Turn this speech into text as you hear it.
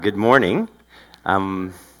Good morning.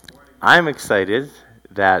 Um, I'm excited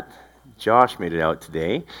that Josh made it out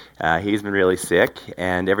today. He's been really sick,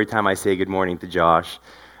 and every time I say good morning to Josh,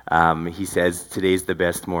 he says today's the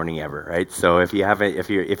best morning ever. Right? So if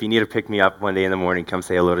you need to pick me up one day in the morning, come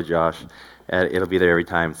say hello to Josh. It'll be there every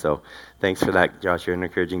time. So thanks for that, Josh. You're an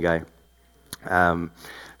encouraging guy. Um,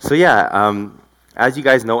 so yeah. As you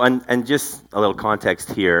guys know, and just a little context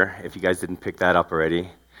here, if you guys didn't pick that up already.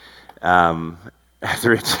 Um, as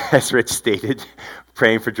Rich stated,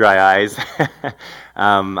 praying for dry eyes.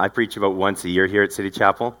 I preach about once a year here at City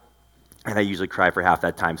Chapel, and I usually cry for half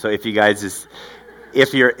that time. So if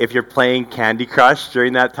you're playing Candy Crush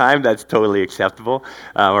during that time, that's totally acceptable,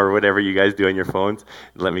 or whatever you guys do on your phones.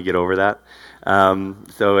 Let me get over that.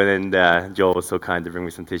 Joel was so kind to bring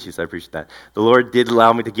me some tissues, so I appreciate that. The Lord did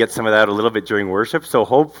allow me to get some of that a little bit during worship, so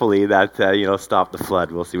hopefully that stopped the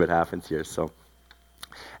flood. We'll see what happens here. So.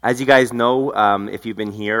 As you guys know, if you've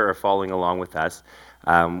been here or following along with us,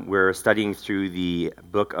 we're studying through the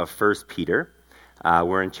book of 1 Peter.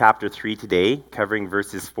 We're in chapter 3 today, covering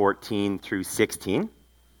verses 14 through 16.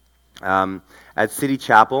 At City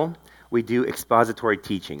Chapel, we do expository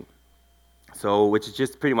teaching, which is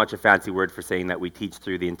just pretty much a fancy word for saying that we teach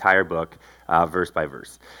through the entire book, verse by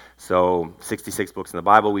verse. So 66 books in the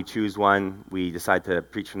Bible, we choose one, we decide to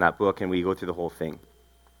preach from that book, and we go through the whole thing.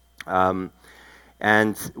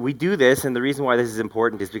 And we do this, and the reason why this is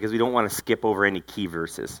important is because we don't want to skip over any key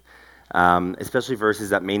verses, especially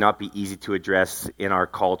verses that may not be easy to address in our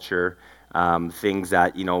culture, things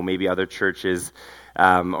that, maybe other churches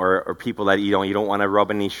or people that, you don't want to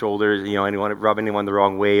rub any shoulders, you don't want to rub anyone the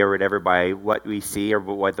wrong way or whatever by what we see or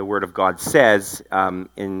what the Word of God says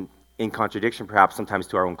in contradiction perhaps sometimes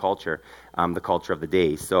to our own culture, the culture of the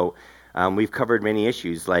day. So we've covered many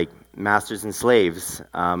issues like masters and slaves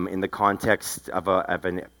in the context of a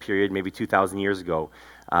period maybe 2,000 years ago.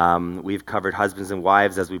 We've covered husbands and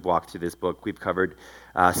wives as we've walked through this book. We've covered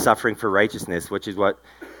suffering for righteousness, which is what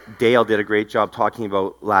Dale did a great job talking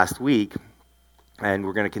about last week, and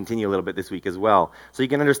we're going to continue a little bit this week as well. So you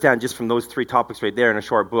can understand just from those three topics right there in a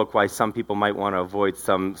short book why some people might want to avoid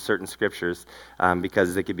some certain scriptures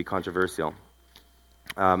because they could be controversial.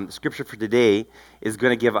 Scripture for today is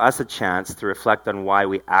going to give us a chance to reflect on why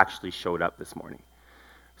we actually showed up this morning.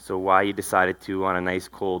 So why you decided to, on a nice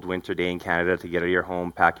cold winter day in Canada, to get out of your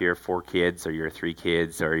home, pack your 4 kids or your 3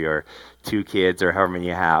 kids or your 2 kids or however many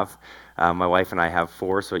you have. My wife and I have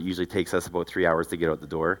 4, so it usually takes us about 3 hours to get out the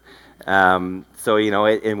door. And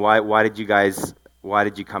why did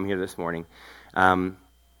you come here this morning? And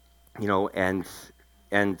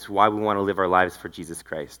why we want to live our lives for Jesus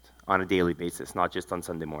Christ on a daily basis, not just on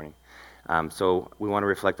Sunday morning. So we want to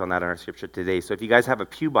reflect on that in our scripture today. So if you guys have a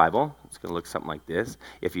pew Bible, it's going to look something like this.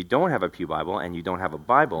 If you don't have a pew Bible and you don't have a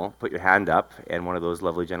Bible, put your hand up, and one of those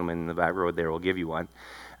lovely gentlemen in the back row there will give you one.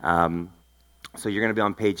 So you're going to be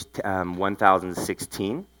on page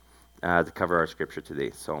 1016 to cover our scripture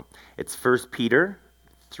today. So it's 1 Peter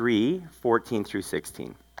 3, 14 through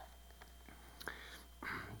 16.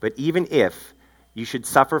 But even if you should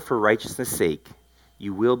suffer for righteousness' sake,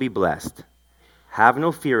 you will be blessed. Have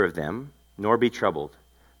no fear of them, nor be troubled,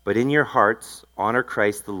 but in your hearts honor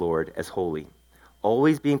Christ the Lord as holy,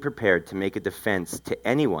 always being prepared to make a defense to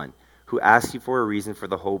anyone who asks you for a reason for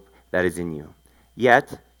the hope that is in you.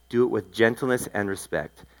 Yet do it with gentleness and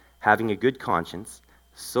respect, having a good conscience,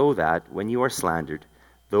 so that when you are slandered,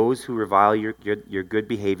 those who revile your good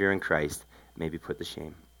behavior in Christ may be put to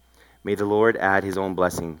shame. May the Lord add his own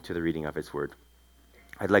blessing to the reading of his word.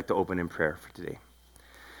 I'd like to open in prayer for today.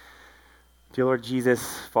 Dear Lord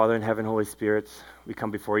Jesus, Father in heaven, Holy Spirit, we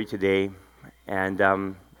come before you today,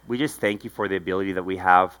 and we just thank you for the ability that we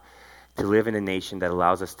have to live in a nation that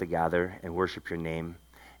allows us to gather and worship your name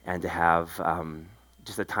and to have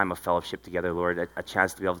just a time of fellowship together, Lord, a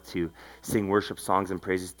chance to be able to sing worship songs and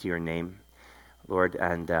praises to your name, Lord.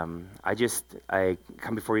 And I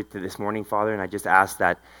come before you this morning, Father, and I just ask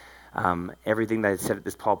that everything that is said at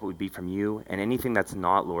this pulpit would be from you, and anything that's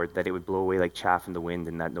not, Lord, that it would blow away like chaff in the wind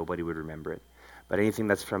and that nobody would remember it. But anything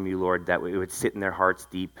that's from you, Lord, that it would sit in their hearts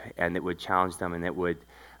deep and it would challenge them and it would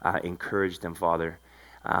encourage them, Father,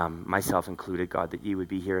 myself included, God, that you would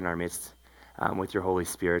be here in our midst with your Holy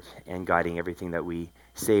Spirit and guiding everything that we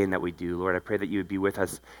say and that we do. Lord, I pray that you would be with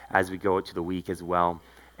us as we go into the week as well,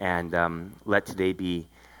 and let today be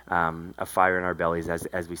a fire in our bellies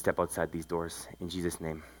as we step outside these doors. In Jesus'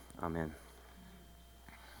 name. Amen.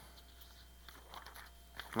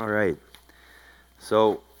 All right.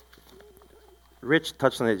 So, Rich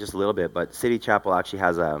touched on it just a little bit, but City Chapel actually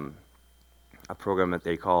has a a program that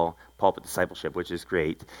they call Pulpit Discipleship, which is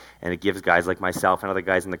great. And it gives guys like myself and other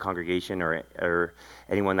guys in the congregation or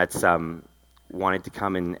anyone that's wanted to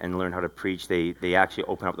come and learn how to preach, they actually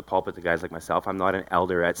open up the pulpit to guys like myself. I'm not an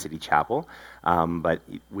elder at City Chapel, but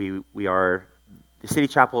we are. The City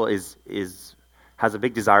Chapel has a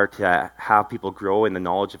big desire to have people grow in the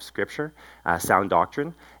knowledge of Scripture, sound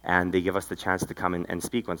doctrine, and they give us the chance to come and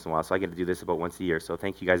speak once in a while. So I get to do this about once a year. So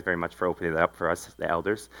thank you guys very much for opening that up for us, the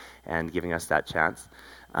elders, and giving us that chance.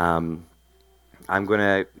 I'm going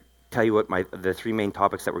to tell you what the three main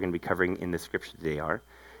topics that we're going to be covering in the Scripture today are.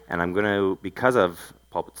 And I'm going to, because of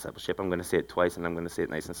Pulpit Discipleship, I'm going to say it twice, and I'm going to say it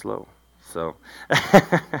nice and slow. So,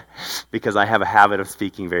 because I have a habit of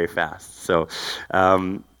speaking very fast. So,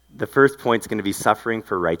 the first point is going to be suffering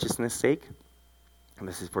for righteousness' sake. And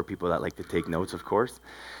this is for people that like to take notes, of course.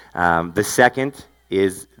 The second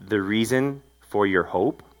is the reason for your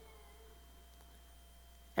hope.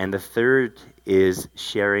 And the third is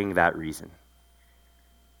sharing that reason.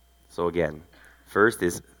 So again, first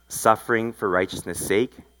is suffering for righteousness'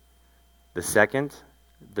 sake. The second,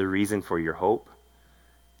 the reason for your hope.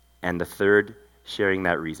 And the third, sharing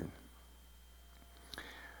that reason.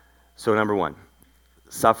 So number one,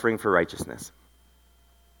 suffering for righteousness.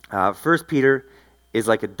 1 Peter is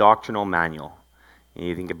like a doctrinal manual.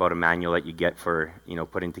 You think about a manual that you get for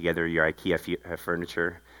putting together your IKEA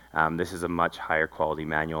furniture. This is a much higher quality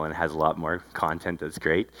manual and has a lot more content that's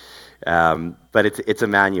great. But it's a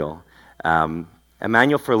manual. A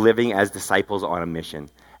manual for living as disciples on a mission,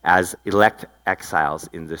 as elect exiles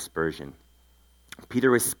in dispersion.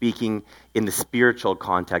 Peter was speaking in the spiritual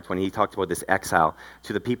context when he talked about this exile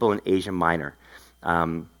to the people in Asia Minor.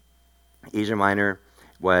 Asia Minor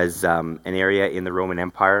was an area in the Roman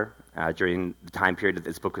Empire during the time period that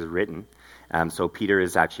this book was written. So Peter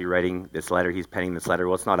is actually writing this letter. He's penning this letter.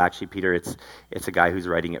 Well, it's not actually Peter. It's a guy who's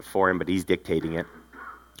writing it for him, but he's dictating it.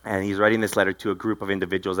 And he's writing this letter to a group of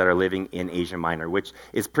individuals that are living in Asia Minor, which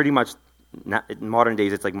is pretty much, in modern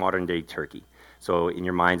days, it's like modern-day Turkey. So in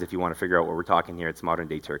your minds, if you want to figure out what we're talking here, it's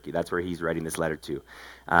modern-day Turkey. That's where he's writing this letter to.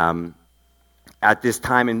 At this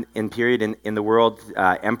time in period in the world,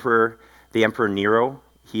 the Emperor Nero,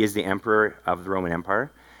 he is the emperor of the Roman Empire,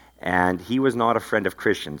 and he was not a friend of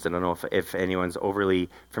Christians. I don't know if anyone's overly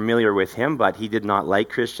familiar with him, but he did not like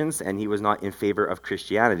Christians, and he was not in favor of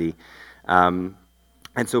Christianity.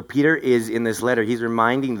 And so Peter is, in this letter, he's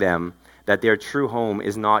reminding them that their true home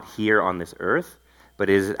is not here on this earth, but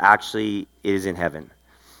is in heaven.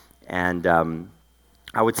 And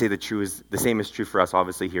I would say the same is true for us,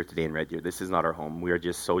 obviously, here today in Red Deer. This is not our home. We are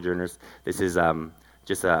just sojourners. This is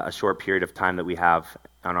just a short period of time that we have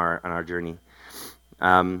on our journey.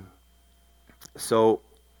 So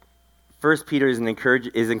 1 Peter is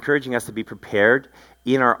encouraging us to be prepared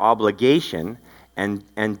in our obligation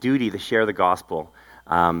and duty to share the gospel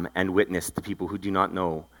and witness to people who do not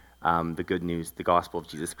know the good news, the gospel of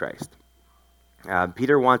Jesus Christ.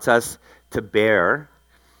 Peter wants us to bear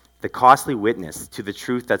the costly witness to the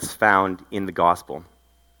truth that's found in the gospel.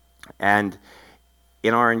 And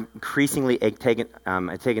in our increasingly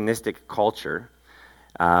antagonistic culture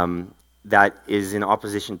that is in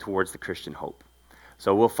opposition towards the Christian hope.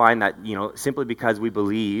 So we'll find that, simply because we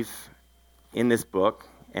believe in this book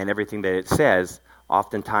and everything that it says,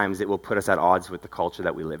 oftentimes it will put us at odds with the culture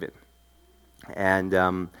that we live in.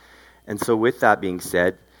 And so with that being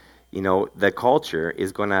said, the culture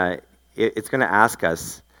is going to ask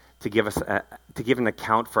us to give an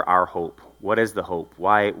account for our hope. What is the hope?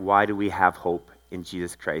 Why do we have hope in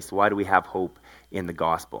Jesus Christ? Why do we have hope in the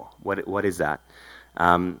gospel? What is that?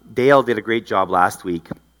 Dale did a great job last week.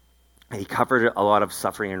 He covered a lot of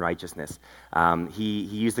suffering and righteousness. He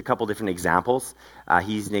used a couple different examples.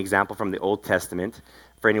 He used an example from the Old Testament,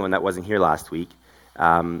 for anyone that wasn't here last week,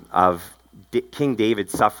 of King David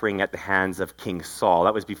suffering at the hands of King Saul.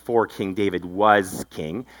 That was before King David was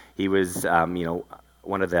king. He was,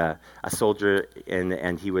 a soldier,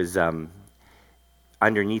 and he was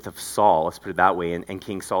underneath of Saul, let's put it that way, and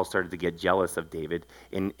King Saul started to get jealous of David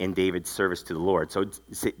in David's service to the Lord. So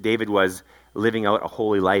David was living out a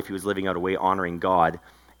holy life. He was living out a way honoring God,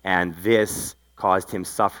 and this caused him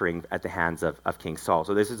suffering at the hands of King Saul.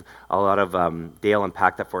 So this is a lot of, Dale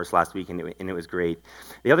unpacked that for us last week, and it was great.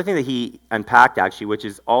 The other thing that he unpacked, actually, which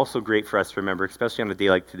is also great for us to remember, especially on a day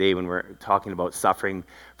like today when we're talking about suffering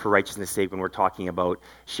for righteousness' sake, when we're talking about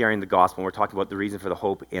sharing the gospel, when we're talking about the reason for the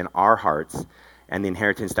hope in our hearts and the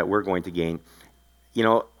inheritance that we're going to gain.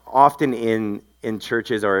 Often in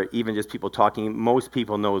churches or even just people talking, most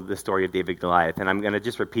people know the story of David and Goliath. And I'm going to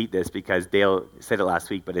just repeat this because Dale said it last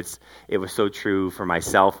week, but it was so true for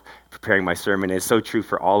myself preparing my sermon. It's so true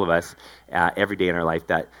for all of us every day in our life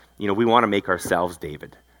that, we want to make ourselves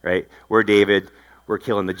David, right? We're David, we're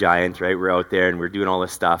killing the giant, right? We're out there and we're doing all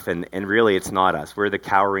this stuff, and really it's not us. We're the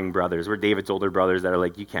cowering brothers. We're David's older brothers that are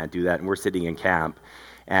like, you can't do that, and we're sitting in camp.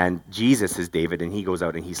 And Jesus is David, and he goes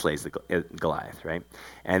out and he slays the Goliath, right?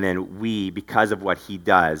 And then we, because of what he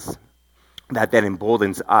does, that then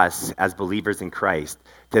emboldens us as believers in Christ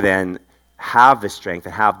to then have the strength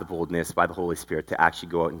and have the boldness by the Holy Spirit to actually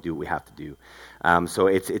go out and do what we have to do. So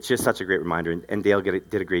it's just such a great reminder, and Dale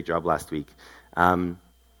did a great job last week.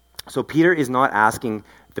 So Peter is not asking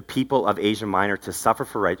the people of Asia Minor to suffer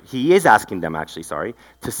for righteousness. He is asking them,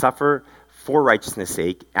 to suffer for righteousness'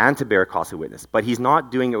 sake and to bear a costly witness. But he's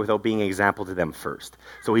not doing it without being an example to them first.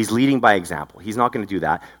 So he's leading by example. He's not going to do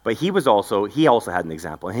that. But he also had an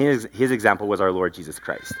example. And his example was our Lord Jesus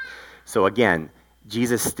Christ. So again,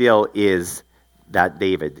 Jesus still is that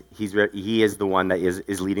David. He is the one that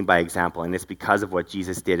is leading by example. And it's because of what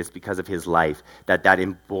Jesus did. It's because of his life that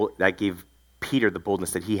gave Peter the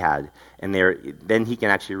boldness that he had. And then he can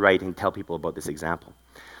actually write and tell people about this example.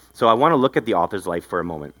 So I want to look at the author's life for a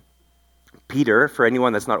moment. Peter, for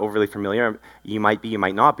anyone that's not overly familiar, you might be, you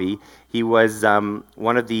might not be, he was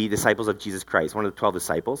one of the disciples of Jesus Christ, one of the 12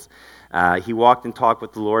 disciples. He walked and talked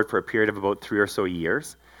with the Lord for a period of about 3 or so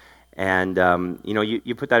years. And,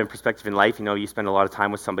 you put that in perspective in life. You spend a lot of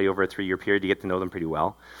time with somebody over a 3-year period, you get to know them pretty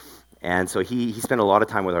well. And so he spent a lot of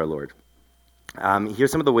time with our Lord.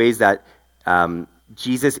 Here's some of the ways that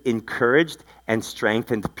Jesus encouraged and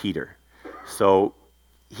strengthened Peter. So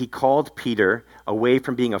he called Peter away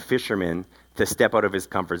from being a fisherman to step out of his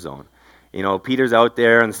comfort zone. Peter's out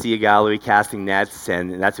there on the Sea of Galilee casting nets,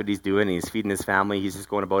 and that's what he's doing. He's feeding his family. He's just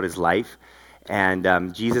going about his life.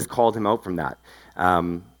 And Jesus called him out from that.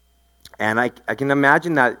 And I can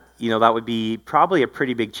imagine that, that would be probably a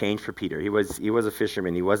pretty big change for Peter. He was a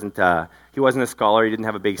fisherman. He wasn't a scholar. He didn't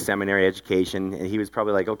have a big seminary education. And he was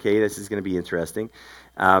probably like, okay, this is going to be interesting.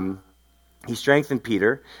 He strengthened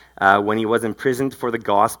Peter when he was imprisoned for the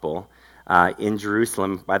gospel in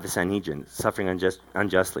Jerusalem by the Sanhedrin, suffering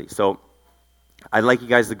unjustly. So I'd like you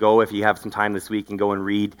guys to go, if you have some time this week, and go and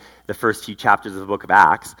read the first few chapters of the book of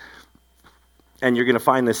Acts. And you're going to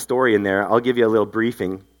find this story in there. I'll give you a little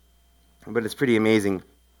briefing, but it's pretty amazing.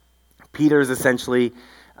 Peter's essentially,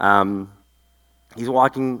 he's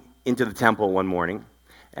walking into the temple one morning,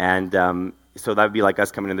 and so that would be like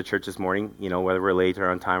us coming into church this morning, whether we're late or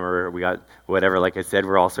on time or we got whatever. Like I said,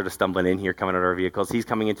 we're all sort of stumbling in here, coming out of our vehicles. He's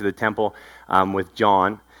coming into the temple with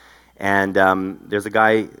John, and there's a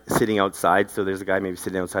guy sitting outside. So there's a guy maybe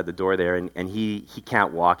sitting outside the door there, and he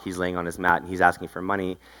can't walk. He's laying on his mat, and he's asking for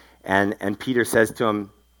money. And Peter says to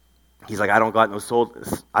him, he's like, I got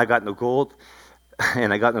no gold,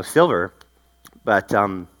 and I got no silver, but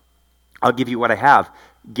I'll give you what I have.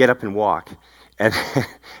 Get up and walk.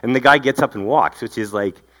 And the guy gets up and walks, which is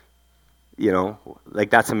like,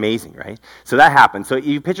 that's amazing, right? So that happened. So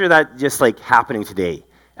you picture that just like happening today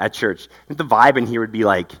at church. I think the vibe in here would be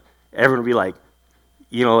like, everyone would be like,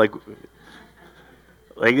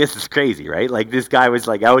 like this is crazy, right? Like this guy was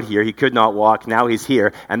like out here, he could not walk, now he's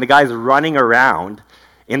here, and the guy's running around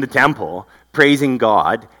in the temple praising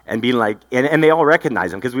God and being like, and they all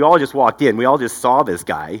recognize him because we all just walked in, we all just saw this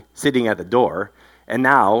guy sitting at the door. And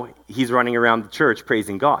now he's running around the church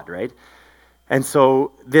praising God, right? And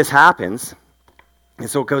so this happens. And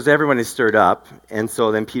so because everyone is stirred up, and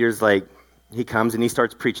so then Peter's like, he comes and he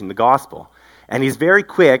starts preaching the gospel. And he's very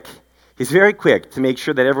quick to make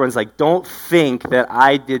sure that everyone's like, don't think that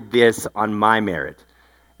I did this on my merit.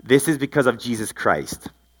 This is because of Jesus Christ,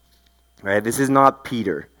 right? This is not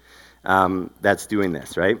Peter that's doing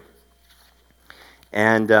this, right?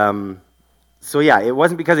 And so yeah, it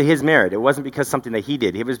wasn't because of his merit. It wasn't because something that he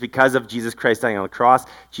did. It was because of Jesus Christ dying on the cross.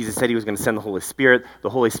 Jesus said he was going to send the Holy Spirit.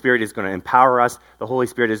 The Holy Spirit is going to empower us. The Holy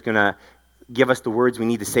Spirit is going to give us the words we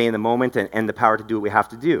need to say in the moment and the power to do what we have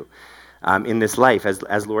to do in this life as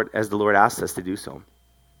the Lord asks us to do so.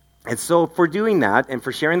 And so for doing that and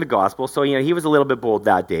for sharing the gospel, so he was a little bit bold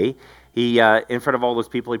that day. He, in front of all those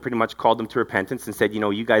people, he pretty much called them to repentance and said,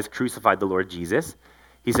 you guys crucified the Lord Jesus.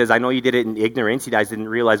 He says, I know you did it in ignorance. You guys didn't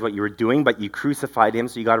realize what you were doing, but you crucified him,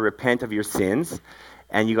 so you got to repent of your sins,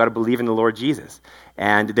 and you got to believe in the Lord Jesus.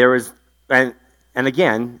 And there was, and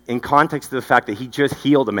again, in context of the fact that he just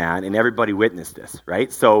healed a man, and everybody witnessed this,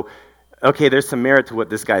 right? So, okay, there's some merit to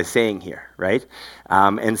what this guy is saying here, right?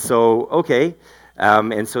 And so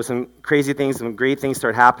some crazy things, some great things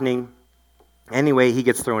start happening. Anyway, he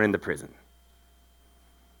gets thrown into prison.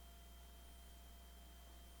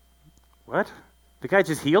 What? The guy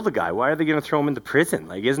just healed a guy. Why are they going to throw him into prison?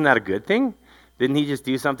 Like, isn't that a good thing? Didn't he just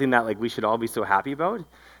do something that, like, we should all be so happy about?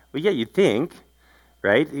 Well, yeah, you'd think,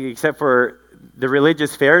 right? Except for the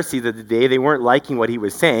religious Pharisees of the day, they weren't liking what he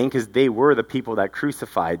was saying because they were the people that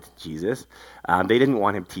crucified Jesus. They didn't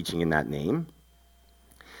want him teaching in that name.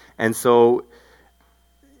 And so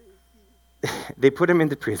they put him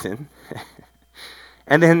into prison.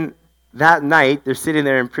 And then that night, they're sitting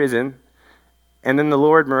there in prison, and then the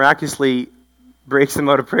Lord miraculously breaks them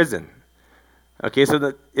out of prison. Okay,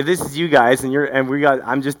 so if this is you guys,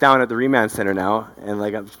 I'm just down at the remand center now, and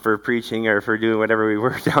like for preaching or for doing whatever we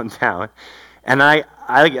were downtown, and I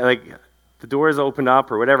like the doors open up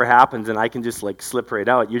or whatever happens, and I can just like slip right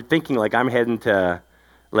out. You're thinking like I'm heading to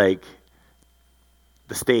like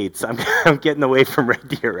the States. I'm getting away from Red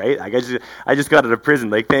Deer, right? Like I just got out of prison.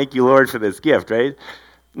 Like, thank you, Lord, for this gift, right?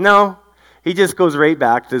 No. He just goes right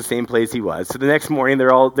back to the same place he was. So the next morning, they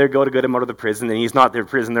go to get him out of the prison, and he's not in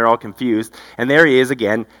prison. They're all confused. And there he is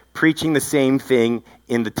again, preaching the same thing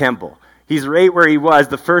in the temple. He's right where he was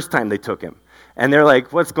the first time they took him. And they're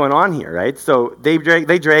like, what's going on here, right? So they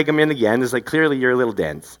drag him in again. It's like, clearly you're a little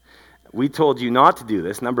dense. We told you not to do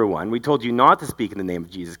this, number one. We told you not to speak in the name of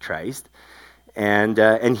Jesus Christ. And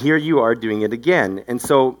here you are doing it again. And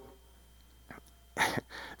so,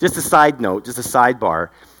 just a side note, just a sidebar.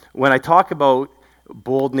 When I talk about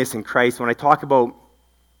boldness in Christ, when I talk about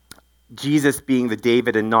Jesus being the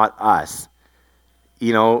David and not us,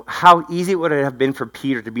 how easy would it have been for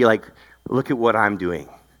Peter to be like, look at what I'm doing.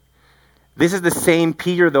 This is the same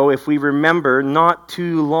Peter, though, if we remember, not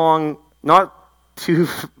too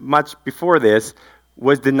much before this,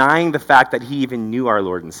 was denying the fact that he even knew our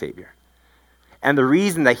Lord and Savior. And the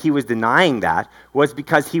reason that he was denying that was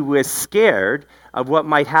because he was scared of what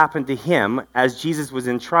might happen to him as Jesus was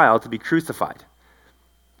in trial to be crucified.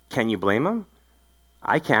 Can you blame him?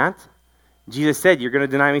 I can't. Jesus said, you're going to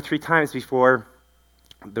deny me 3 times before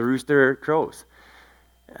the rooster crows.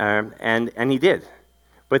 And he did.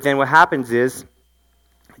 But then what happens is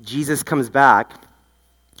Jesus comes back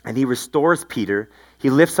and he restores Peter. He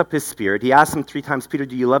lifts up his spirit. He asks him 3 times, Peter,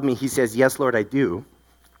 do you love me? He says, yes, Lord, I do.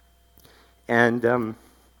 And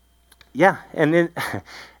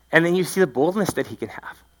and then you see the boldness that he can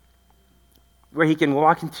have, where he can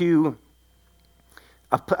walk into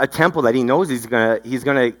a temple that he knows he's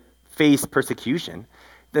gonna face persecution.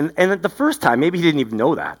 And the first time, maybe he didn't even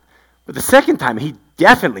know that, but the second time he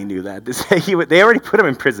definitely knew that. They already put him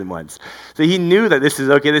in prison once, so he knew that this is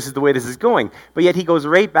okay. This is the way this is going. But yet he goes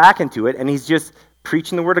right back into it, and he's just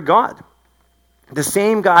preaching the word of God. The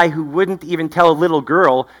same guy who wouldn't even tell a little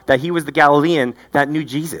girl that he was the Galilean that knew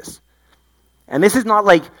Jesus. And this is not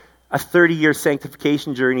like a 30-year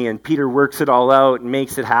sanctification journey and Peter works it all out and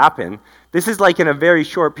makes it happen. This is like in a very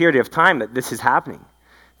short period of time that this is happening,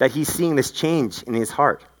 that he's seeing this change in his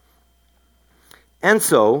heart. And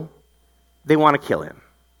so they want to kill him.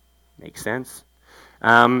 Makes sense?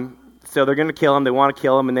 So they're going to kill him. They want to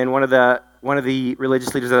kill him. And then one of the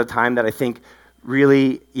religious leaders at the time that I think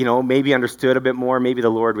really, maybe understood a bit more. Maybe the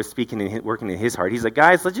Lord was speaking and working in his heart. He's like,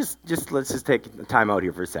 guys, let's just take time out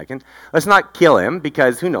here for a second. Let's not kill him,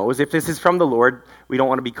 because who knows? If this is from the Lord, we don't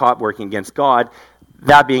want to be caught working against God.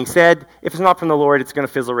 That being said, if it's not from the Lord, it's going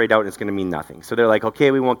to fizzle right out and it's going to mean nothing. So they're like, okay,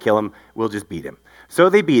 we won't kill him. We'll just beat him. So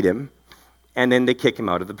they beat him, and then they kick him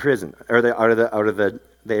out of the prison, or out of the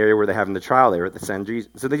area where they're having the trial there at the Sanhedrin.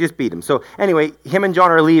 So they just beat him. So anyway, him and John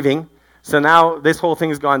are leaving. So now this whole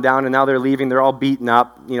thing's gone down, and now they're leaving. They're all beaten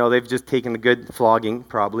up. They've just taken a good flogging,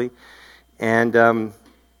 probably, and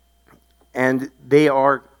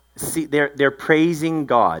they're praising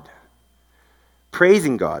God,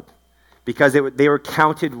 because they were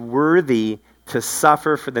counted worthy to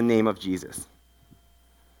suffer for the name of Jesus.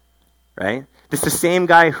 Right? This is the same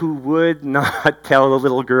guy who would not tell the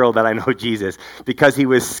little girl that I know Jesus because he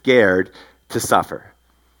was scared to suffer.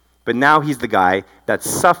 But now he's the guy that's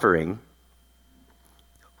suffering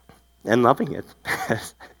and loving it.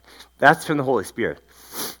 That's from the Holy Spirit,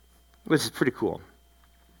 which is pretty cool.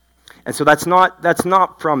 And so that's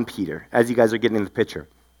not from Peter, as you guys are getting in the picture.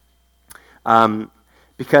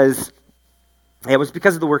 Because it was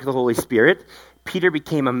because of the work of the Holy Spirit, Peter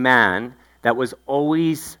became a man that was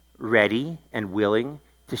always ready and willing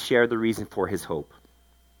to share the reason for his hope,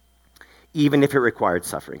 even if it required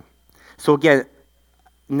suffering. So again,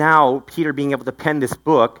 now Peter being able to pen this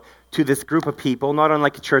book to this group of people, not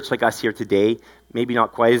unlike a church like us here today, maybe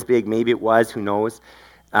not quite as big, maybe it was, who knows.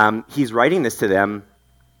 He's writing this to them,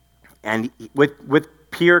 and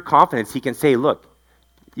with pure confidence, he can say, look,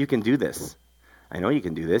 you can do this. I know you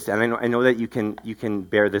can do this, and I know that you can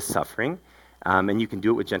bear this suffering, and you can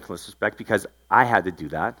do it with gentleness and respect, because I had to do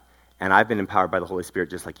that, and I've been empowered by the Holy Spirit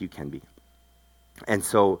just like you can be. And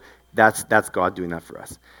so that's God doing that for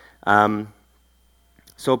us.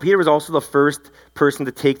 So Peter was also the first person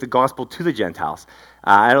to take the gospel to the Gentiles.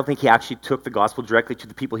 I don't think he actually took the gospel directly to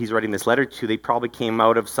the people he's writing this letter to. They probably came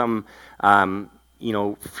out of some,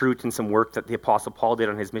 fruit and some work that the Apostle Paul did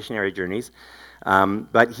on his missionary journeys.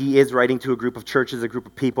 But he is writing to a group of churches, a group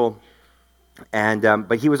of people. And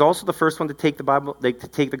but he was also the first one to take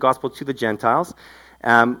the gospel to the Gentiles.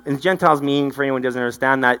 And the Gentiles meaning, for anyone who doesn't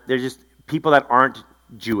understand that, they're just people that aren't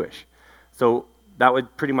Jewish. So that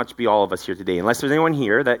would pretty much be all of us here today, unless there's anyone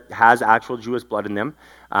here that has actual Jewish blood in them,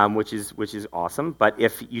 which is awesome. But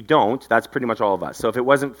if you don't, that's pretty much all of us. So if it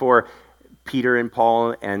wasn't for Peter and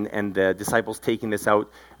Paul and the disciples taking this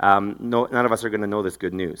out, none of us are going to know this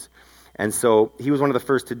good news. And so he was one of the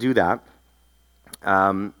first to do that.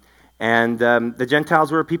 The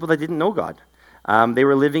Gentiles were people that didn't know God. They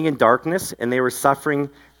were living in darkness, and they were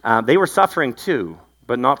suffering. They were suffering too,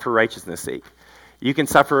 but not for righteousness' sake. You can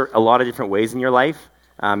suffer a lot of different ways in your life.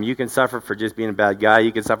 You can suffer for just being a bad guy.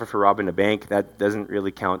 You can suffer for robbing a bank. That doesn't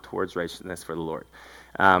really count towards righteousness for the Lord.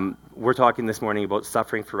 We're talking this morning about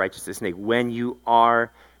suffering for righteousness' sake. When you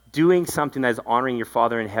are doing something that is honoring your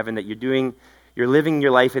Father in heaven, that you're living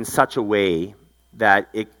your life in such a way that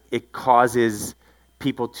it causes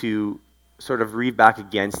people to sort of read back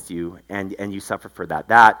against you, and you suffer for that.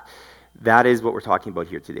 That is what we're talking about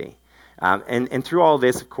here today. And through all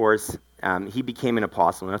this, of course, he became an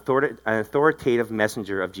apostle, an authoritative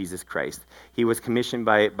messenger of Jesus Christ. He was commissioned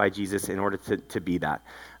by Jesus in order to be that.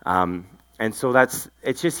 And so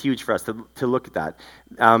it's just huge for us to look at that.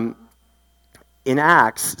 In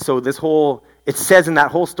Acts, it says in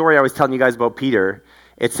that whole story I was telling you guys about Peter,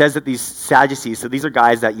 it says that these Sadducees, so these are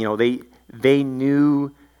guys that, they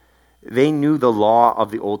knew the law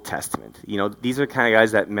of the Old Testament. These are the kind of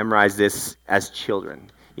guys that memorized this as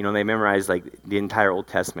children. They memorized like the entire Old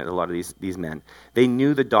Testament, a lot of these men. They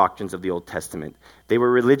knew the doctrines of the Old Testament. They were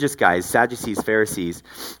religious guys, Sadducees, Pharisees.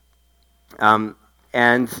 And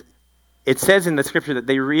it says in the scripture that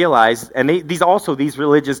they realized, and these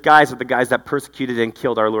religious guys are the guys that persecuted and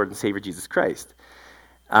killed our Lord and Savior Jesus Christ.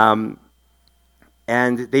 And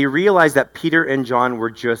they realized that Peter and John were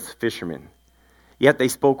just fishermen, yet they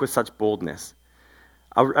spoke with such boldness.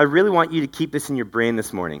 I really want you to keep this in your brain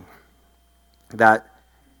this morning, that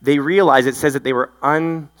they realized, it says that they were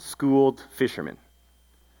unschooled fishermen.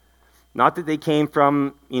 Not that they came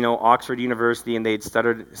from, Oxford University and they had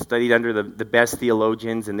studied under the best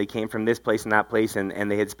theologians, and they came from this place and that place, and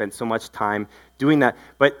they had spent so much time doing that.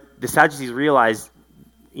 But the Sadducees realized,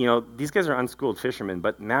 these guys are unschooled fishermen,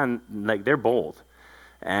 but man, like, they're bold.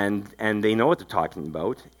 And they know what they're talking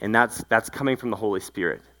about, and that's coming from the Holy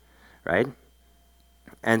Spirit, right?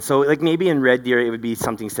 And so, like, maybe in Red Deer, it would be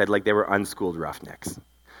something said like they were unschooled roughnecks.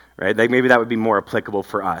 Right? Like, maybe that would be more applicable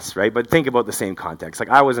for us, right? But think about the same context. Like,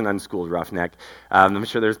 I was an unschooled roughneck. I'm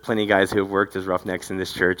sure there's plenty of guys who have worked as roughnecks in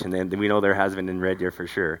this church, and then we know there has been in Red Deer for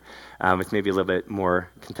sure. It's maybe a little bit more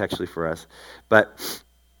contextually for us. But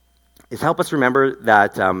it's help us remember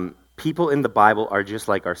that people in the Bible are just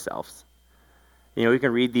like ourselves. We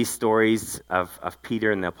can read these stories of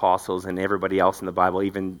Peter and the apostles and everybody else in the Bible,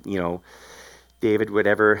 even, David,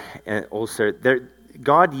 whatever, and also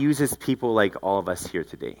God uses people like all of us here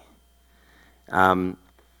today.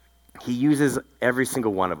 He uses every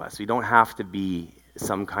single one of us. We don't have to be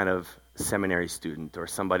some kind of seminary student or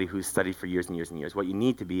somebody who's studied for years and years and years. What you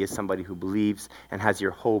need to be is somebody who believes and has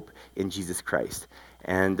your hope in Jesus Christ.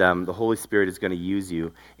 And the Holy Spirit is going to use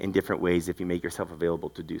you in different ways if you make yourself available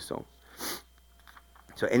to do so.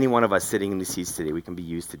 So any one of us sitting in these seats today, we can be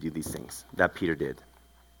used to do these things that Peter did.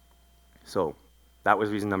 So that was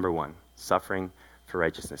reason number one, suffering for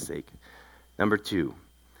righteousness' sake. Number two,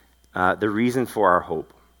 the reason for our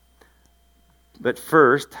hope. But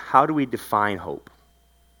first, how do we define hope?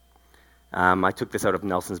 I took this out of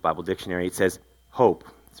Nelson's Bible Dictionary. It says, hope,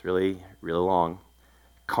 it's really, really long,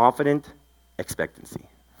 confident expectancy.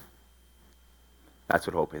 That's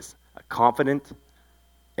what hope is, a confident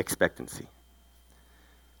expectancy.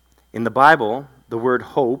 In the Bible, the word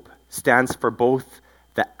hope stands for both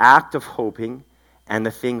the act of hoping and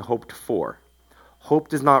the thing hoped for. Hope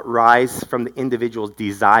does not rise from the individual's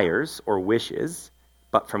desires or wishes,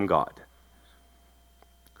 but from God,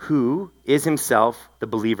 who is himself the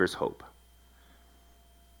believer's hope.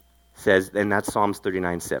 Says, and that's Psalms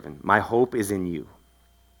 39:7. My hope is in you.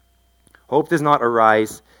 Hope does not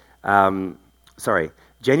arise,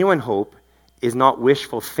 genuine hope is not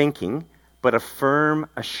wishful thinking, but a firm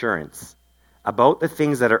assurance about the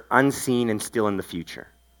things that are unseen and still in the future.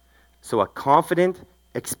 So a confident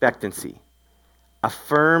expectancy, a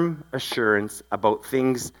firm assurance about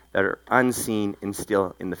things that are unseen and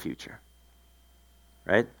still in the future.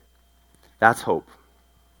 Right? That's hope.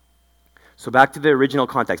 So back to the original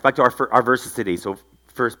context, back to our verses today. So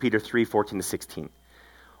 1 Peter 3:14-16.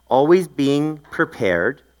 Always being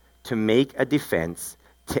prepared to make a defense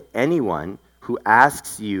to anyone who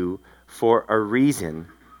asks you for a reason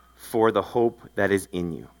for the hope that is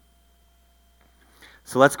in you.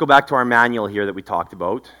 So let's go back to our manual here that we talked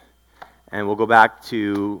about. And we'll go back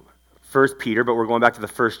to 1 Peter, but we're going back to the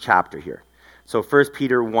first chapter here. So 1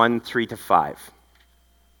 Peter 1:3-5.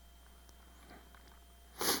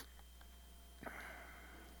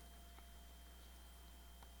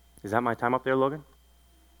 Is that my time up there, Logan?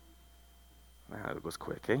 It goes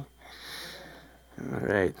quick, eh? All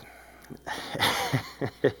right.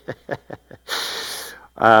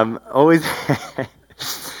 Always,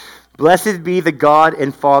 blessed be the God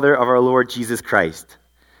and Father of our Lord Jesus Christ.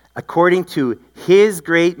 According to his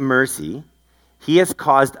great mercy, he has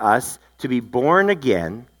caused us to be born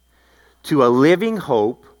again to a living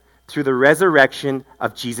hope through the resurrection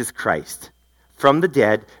of Jesus Christ from the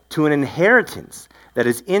dead, to an inheritance that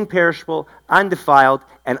is imperishable, undefiled,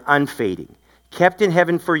 and unfading, kept in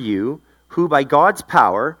heaven for you, who by God's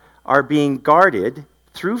power are being guarded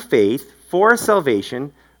through faith for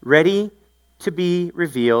salvation, ready to be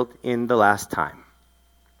revealed in the last time.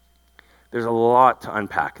 There's a lot to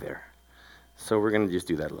unpack there. So we're going to just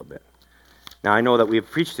do that a little bit. Now, I know that we have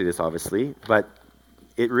preached to this, obviously, but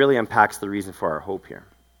it really unpacks the reason for our hope here.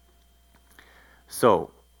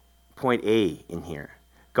 So, point A in here.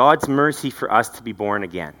 God's mercy for us to be born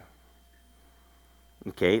again.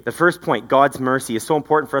 Okay, the first point, God's mercy, is so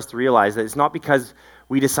important for us to realize that it's not because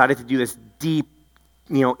we decided to do this deep,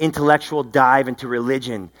 intellectual dive into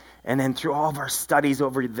religion, and then through all of our studies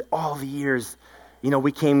over all the years,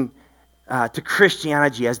 we came to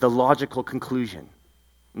Christianity as the logical conclusion.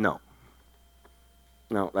 No,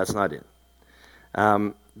 that's not it.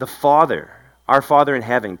 The Father, our Father in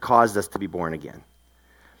heaven, caused us to be born again.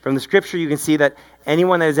 From the Scripture, you can see that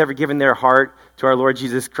anyone that has ever given their heart to our Lord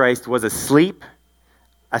Jesus Christ was asleep.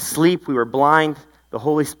 We were blind. The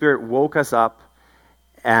Holy Spirit woke us up,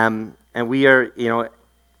 and we are,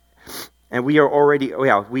 we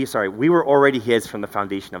were already His from the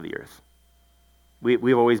foundation of the earth.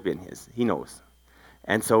 We've always been His. He knows.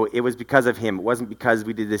 And so it was because of Him. It wasn't because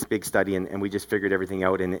we did this big study and we just figured everything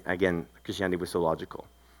out, and again, Christianity was so logical.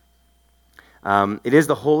 It is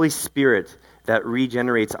the Holy Spirit that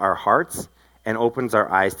regenerates our hearts and opens our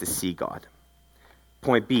eyes to see God.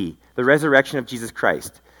 Point B, the resurrection of Jesus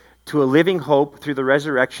Christ. To a living hope through the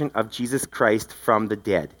resurrection of Jesus Christ from the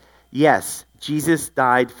dead. Yes, Jesus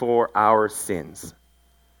died for our sins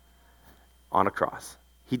on a cross.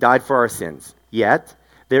 He died for our sins. Yet,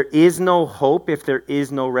 there is no hope if there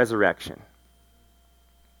is no resurrection.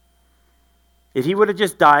 If He would have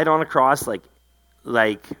just died on a cross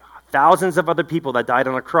like thousands of other people that died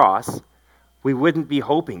on a cross, we wouldn't be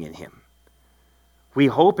hoping in Him. We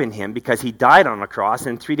hope in Him because He died on a cross,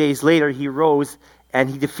 and 3 days later He rose and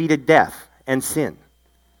He defeated death and sin.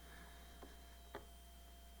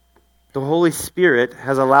 The Holy Spirit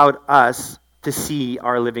has allowed us to see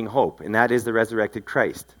our living hope, and that is the resurrected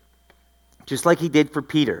Christ. Just like He did for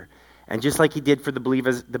Peter, and just like He did for the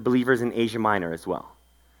believers in Asia Minor as well.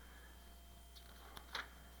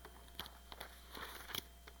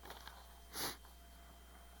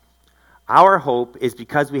 Our hope is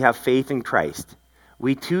because we have faith in Christ.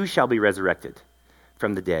 We too shall be resurrected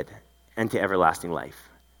from the dead and to everlasting life.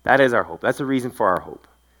 That is our hope. That's the reason for our hope.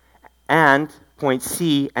 And point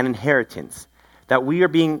C, an inheritance that we are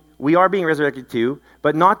being resurrected to,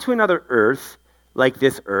 but not to another earth like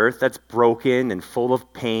this earth that's broken and full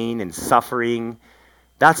of pain and suffering.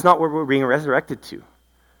 That's not where we're being resurrected to.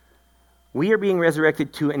 We are being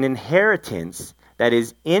resurrected to an inheritance that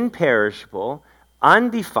is imperishable,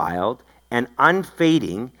 undefiled, and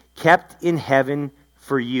unfading, kept in heaven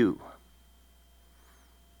for you.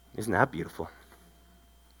 Isn't that beautiful?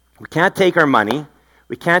 We can't take our money.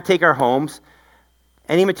 We can't take our homes,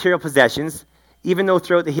 any material possessions, even though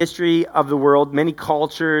throughout the history of the world, many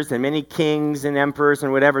cultures and many kings and emperors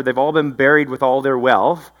and whatever, they've all been buried with all their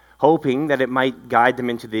wealth, hoping that it might guide them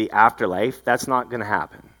into the afterlife. That's not going to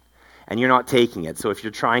happen. And you're not taking it. So if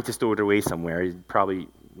you're trying to store it away somewhere, it's probably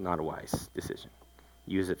not a wise decision.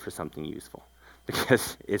 Use it for something useful,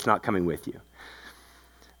 because it's not coming with you.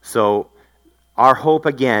 So our hope,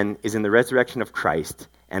 again, is in the resurrection of Christ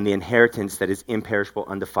and the inheritance that is imperishable,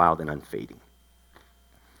 undefiled, and unfading.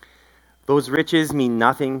 Those riches mean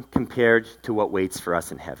nothing compared to what waits for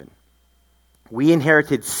us in heaven. We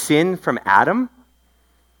inherited sin from Adam,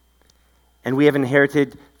 and we have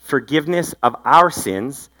inherited forgiveness of our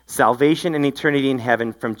sins, salvation and eternity in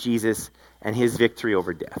heaven from Jesus and His victory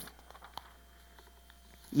over death.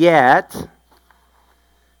 Yet,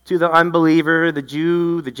 To the unbeliever, the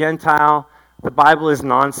Jew, the Gentile, the Bible is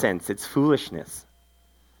nonsense. It's foolishness.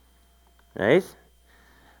 Right?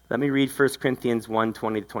 Let me read 1 Corinthians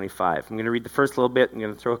 1:20-25. I'm going to read the first little bit. I'm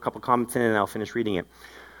going to throw a couple comments in and I'll finish reading it.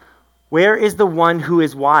 Where is the one who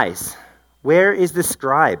is wise? Where is the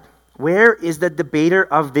scribe? Where is the debater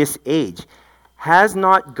of this age? Has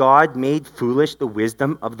not God made foolish the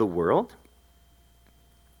wisdom of the world?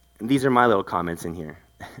 And these are my little comments in here.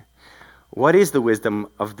 What is the wisdom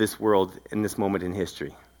of this world in this moment in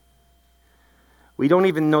history? We don't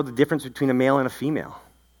even know the difference between a male and a female.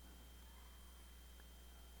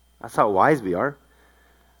 That's how wise we are.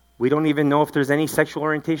 We don't even know if there's any sexual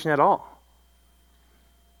orientation at all.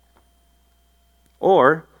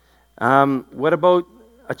 Or, what about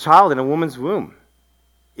a child in a woman's womb?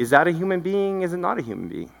 Is that a human being? Is it not a human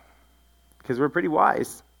being? Because we're pretty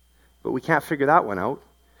wise, but we can't figure that one out.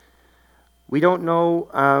 We don't know.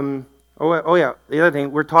 The other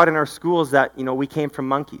thing, we're taught in our schools that we came from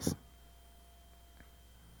monkeys.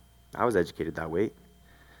 I was educated that way.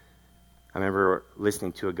 I remember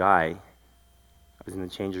listening to a guy. I was in the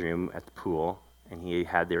changing room at the pool, and he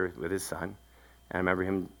had there with his son. And I remember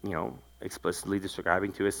him, explicitly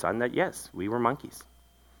describing to his son that, yes, we were monkeys.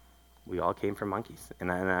 We all came from monkeys.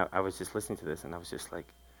 And I was just listening to this, and I was just like,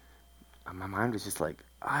 my mind was just like,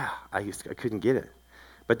 I couldn't get it.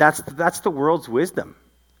 But that's the world's wisdom.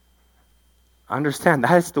 Understand,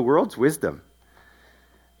 that is the world's wisdom.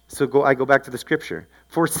 So I go back to the scripture.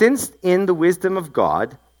 For since in the wisdom of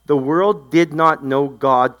God, the world did not know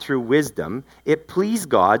God through wisdom, it pleased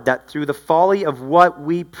God that through the folly of what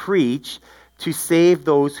we preach to save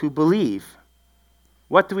those who believe.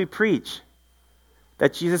 What do we preach?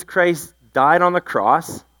 That Jesus Christ died on the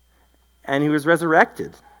cross and he was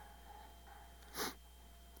resurrected.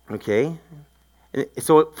 Okay?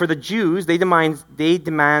 So for the Jews, they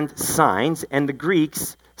demand signs, and the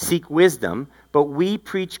Greeks seek wisdom, but we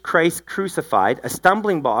preach Christ crucified, a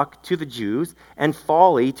stumbling block to the Jews and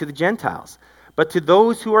folly to the Gentiles. But to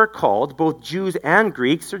those who are called, both Jews and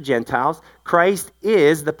Greeks or Gentiles, Christ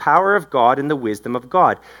is the power of God and the wisdom of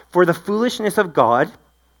God. For the foolishness of God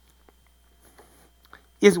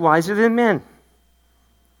is wiser than men,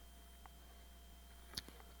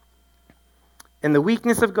 and the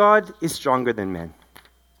weakness of God is stronger than men.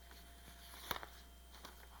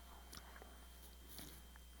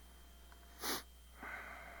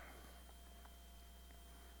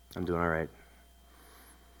 I'm doing all right.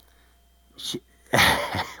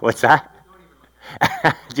 What's that?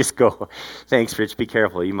 Just go. Thanks, Rich. Be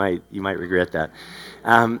careful. You might regret that.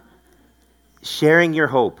 Sharing your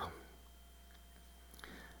hope.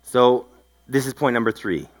 So this is point number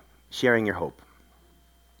 3. Sharing your hope.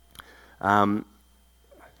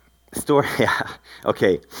 Story. Yeah.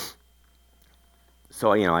 Okay.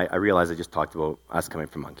 So I realize I just talked about us coming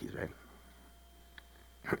from monkeys, right?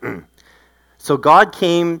 So God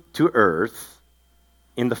came to earth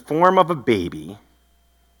in the form of a baby,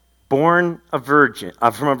 born from a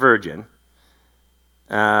virgin.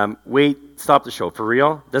 Wait, stop the show. For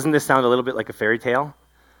real? Doesn't this sound a little bit like a fairy tale?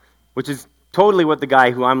 Which is totally what the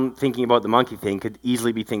guy who I'm thinking about the monkey thing could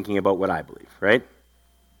easily be thinking about what I believe, right?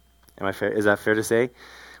 Am I fair? Is that fair to say?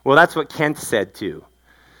 Well, that's what Kent said too.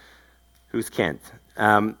 Who's Kent?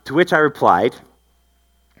 To which I replied,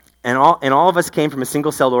 and all of us came from a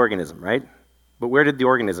single-celled organism, right? But where did the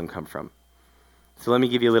organism come from? So let me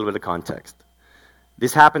give you a little bit of context.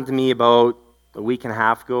 This happened to me about a week and a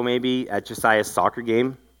half ago, maybe, at Josiah's soccer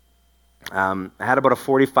game. I had about a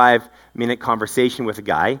 45-minute conversation with a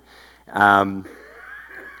guy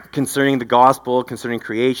concerning the gospel, concerning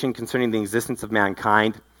creation, concerning the existence of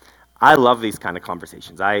mankind. I love these kind of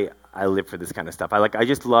conversations. I live for this kind of stuff. I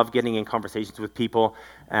just love getting in conversations with people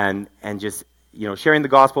and just sharing the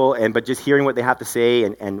gospel, but just hearing what they have to say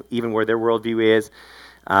and even where their worldview is.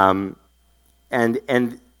 And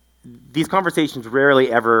these conversations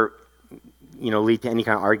rarely ever lead to any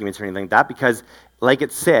kind of arguments or anything like that, because like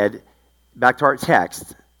it said, back to our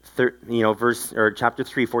text, chapter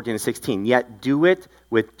 3, 14 and 16, yet do it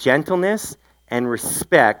with gentleness and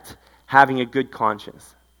respect, having a good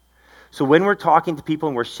conscience. So when we're talking to people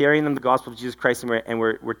and we're sharing them the gospel of Jesus Christ and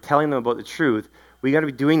we're telling them about the truth, we got to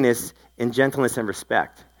be doing this in gentleness and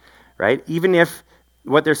respect, right? Even if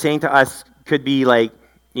what they're saying to us could be like,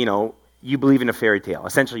 you believe in a fairy tale.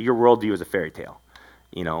 Essentially, your worldview is a fairy tale,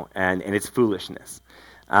 and it's foolishness.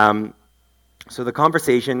 So the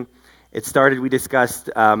conversation, it started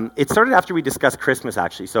after we discussed Christmas,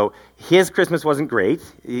 actually. So his Christmas wasn't great.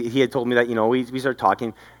 He had told me that, we started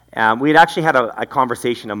talking. We had actually had a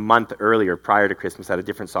conversation a month earlier, prior to Christmas, at a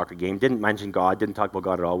different soccer game. Didn't mention God, didn't talk about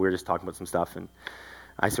God at all. We were just talking about some stuff, and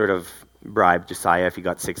I sort of bribe Josiah. If he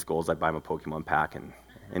got 6 goals, I'd buy him a Pokemon pack, and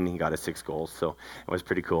he got his 6 goals, so it was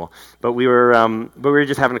pretty cool. But we were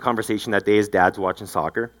just having a conversation that day. His dad's watching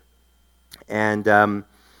soccer, and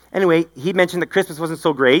anyway, he mentioned that Christmas wasn't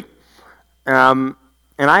so great, and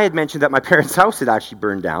I had mentioned that my parents' house had actually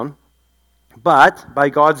burned down, but by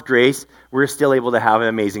God's grace, we're still able to have an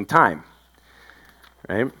amazing time,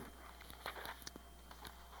 right?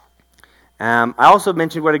 I also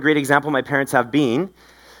mentioned what a great example my parents have been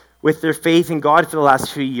with their faith in God for the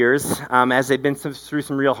last few years as they've been through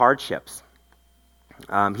some real hardships.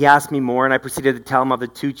 He asked me more, and I proceeded to tell him of the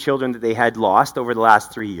 2 children that they had lost over the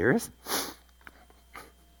last 3 years.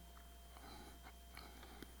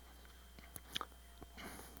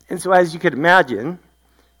 And so as you could imagine,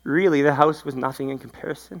 really the house was nothing in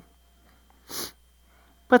comparison.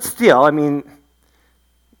 But still, I mean,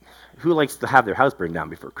 who likes to have their house burned down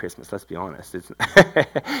before Christmas? Let's be honest.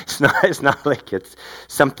 It's not like it's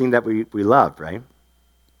something that we love, right?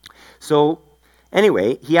 So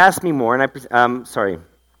anyway, he asked me more, and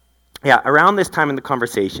around this time in the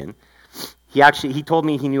conversation, he told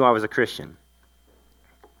me he knew I was a Christian.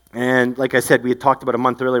 And like I said, we had talked about a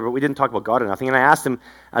month earlier, but we didn't talk about God or nothing. And I asked him,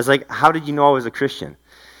 I was like, how did you know I was a Christian?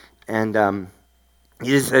 And he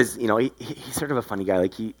just says, he's sort of a funny guy.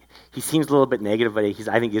 Like he seems a little bit negative, but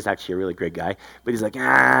I think he's actually a really great guy. But he's like,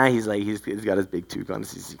 he's got his big tooth on.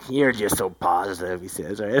 He's like, you're just so positive, he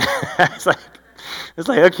says, right? It's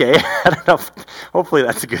like, okay, I don't know. Hopefully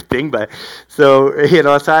that's a good thing. But so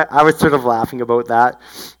I was sort of laughing about that.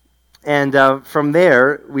 And from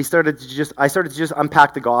there, I started to just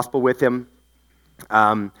unpack the gospel with him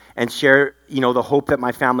and share, the hope that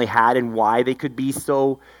my family had and why they could be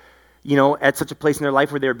so, at such a place in their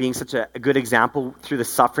life where they were being such a good example through the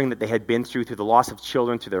suffering that they had been through the loss of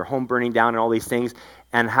children, through their home burning down and all these things,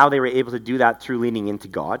 and how they were able to do that through leaning into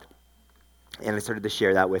God. And I started to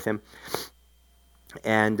share that with him.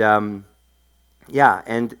 And, and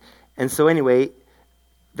so anyway,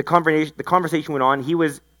 the conversation went on. He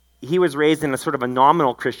was raised in a sort of a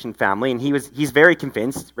nominal Christian family, and he's very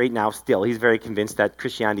convinced right now still. He's very convinced that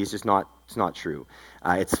Christianity is just not true.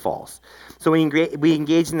 It's false. So we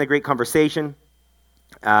engaged in a great conversation.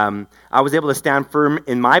 I was able to stand firm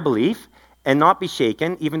in my belief and not be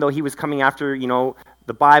shaken, even though he was coming after,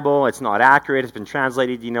 the Bible. It's not accurate. It's been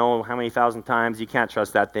translated, how many thousand times. You can't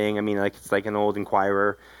trust that thing. I mean, it's like an old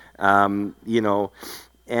Inquirer, And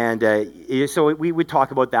so we would talk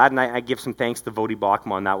about that, and I give some thanks to Vodi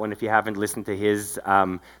Bachman on that one. If you haven't listened to his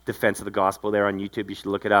defense of the gospel there on YouTube, you should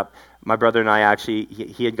look it up. My brother and I actually,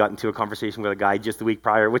 he had gotten into a conversation with a guy just the week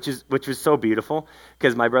prior, which was so beautiful,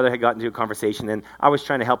 because my brother had gotten into a conversation, and I was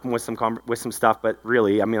trying to help him with some stuff, but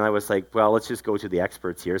really, I mean, I was like, well, let's just go to the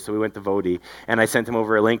experts here. So we went to Vodi, and I sent him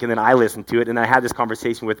over a link, and then I listened to it, and I had this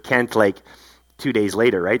conversation with Kent 2 days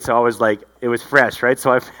later, right? So I was like, it was fresh, right?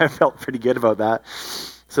 So I felt pretty good about that.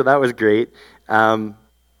 So that was great.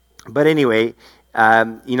 But anyway,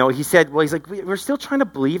 he said, well, he's like, we're still trying to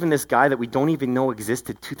believe in this guy that we don't even know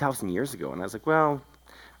existed 2,000 years ago. And I was like, well,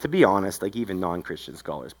 to be honest, even non-Christian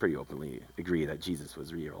scholars pretty openly agree that Jesus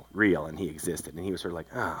was real, and he existed. And he was sort of like,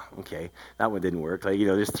 okay, that one didn't work.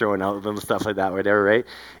 Just throwing out little stuff like that, whatever, right?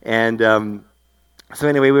 And so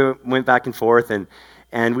anyway, we went back and forth,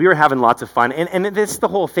 and we were having lots of fun. And this is the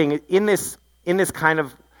whole thing. In this kind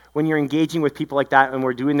of, when you're engaging with people like that, and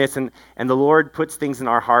we're doing this, and the Lord puts things in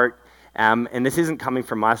our heart, and this isn't coming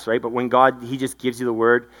from us, right? But when God, he just gives you the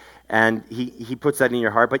word, and he puts that in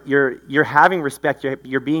your heart. But you're having respect,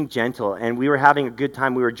 you're being gentle, and we were having a good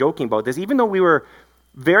time. We were joking about this, even though we were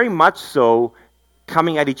very much so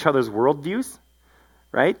coming at each other's worldviews,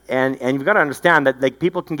 right? And you've got to understand that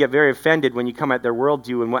people can get very offended when you come at their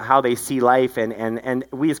worldview and how they see life, and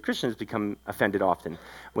we as Christians become offended often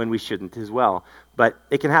when we shouldn't as well. But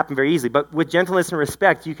it can happen very easily. But with gentleness and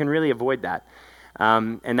respect, you can really avoid that.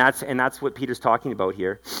 And that's what Peter's talking about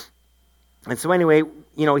here. And so anyway,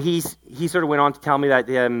 he sort of went on to tell me that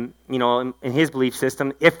in his belief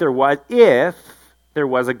system, if there was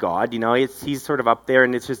a God, he's sort of up there,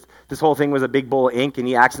 and it's just this whole thing was a big bowl of ink, and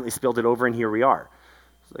he accidentally spilled it over, and here we are.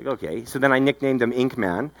 Like, okay. So then I nicknamed him Ink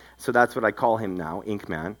Man. So that's what I call him now, Ink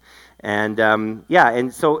Man. And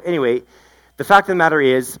and so anyway, the fact of the matter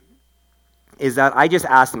is that I just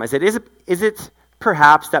asked him, I said, is it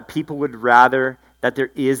perhaps that people would rather that there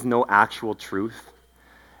is no actual truth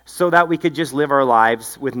so that we could just live our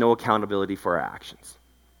lives with no accountability for our actions?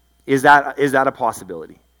 Is that a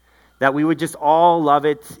possibility? That we would just all love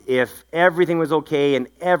it if everything was okay and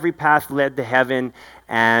every path led to heaven,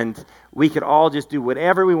 and we could all just do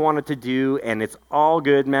whatever we wanted to do, and it's all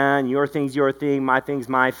good, man. Your thing's your thing, my thing's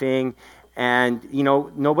my thing, And,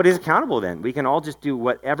 nobody's accountable then. We can all just do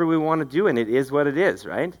whatever we want to do, and it is what it is,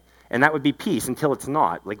 right? And that would be peace until it's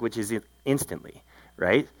not, which is instantly,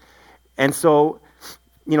 right? And so,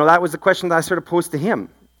 that was the question that I sort of posed to him.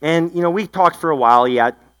 And, we talked for a while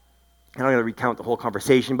yet. I'm not going to recount the whole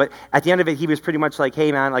conversation, but at the end of it, he was pretty much like,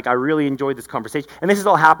 hey, man, I really enjoyed this conversation. And this is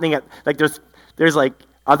all happening at, there's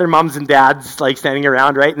other moms and dads, standing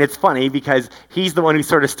around, right? And it's funny because he's the one who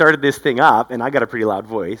sort of started this thing up, and I got a pretty loud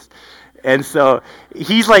voice. And so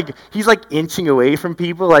he's inching away from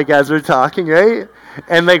people as we're talking, right?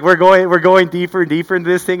 And we're going deeper and deeper into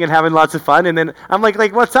this thing and having lots of fun. And then I'm like,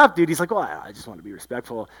 what's up, dude? He's like, well, I just want to be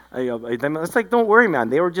respectful. It's like, don't worry,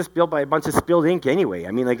 man. They were just built by a bunch of spilled ink anyway.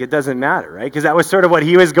 I mean, it doesn't matter, right? Because that was sort of what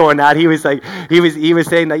he was going at. He was saying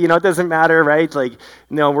that, it doesn't matter, right?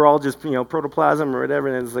 We're all just, protoplasm or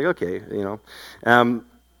whatever. And it's like, okay,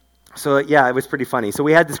 So yeah, it was pretty funny. So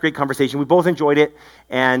we had this great conversation. We both enjoyed it,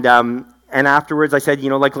 and afterwards I said,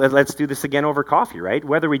 let's do this again over coffee, right?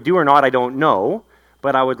 Whether we do or not, I don't know,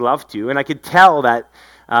 but I would love to. And I could tell that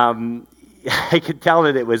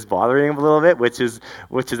it was bothering him a little bit, which is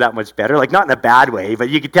that much better. Not in a bad way, but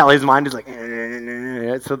you could tell his mind was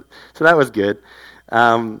so that was good.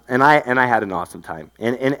 And I had an awesome time.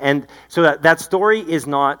 And so that story is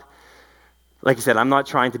not. Like I said, I'm not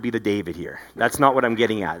trying to be the David here. That's not what I'm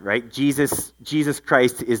getting at, right? Jesus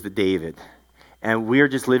Christ is the David. And we're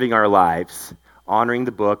just living our lives, honoring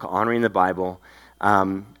the book, honoring the Bible,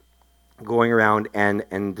 going around. And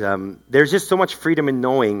there's just so much freedom in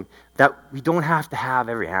knowing that we don't have to have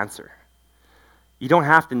every answer. You don't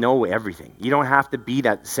have to know everything. You don't have to be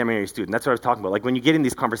that seminary student. That's what I was talking about. When you get in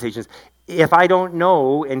these conversations, if I don't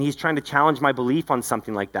know and he's trying to challenge my belief on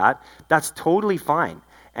something like that, that's totally fine.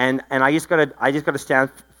 And I just gotta stand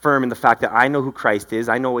firm in the fact that I know who Christ is.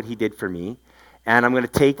 I know what He did for me, and I'm gonna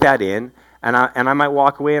take that in. And I might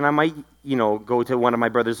walk away, and I might go to one of my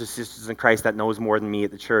brothers or sisters in Christ that knows more than me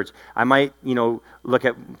at the church. I might look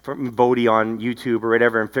at Bodie on YouTube or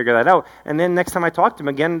whatever and figure that out. And then next time I talk to him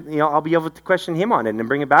again, I'll be able to question him on it and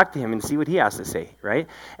bring it back to him and see what he has to say, right?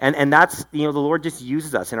 And that's the Lord just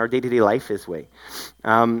uses us in our day-to-day life this way.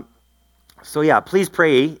 So yeah, please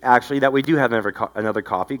pray, actually, that we do have another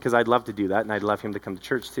coffee, because I'd love to do that, and I'd love him to come to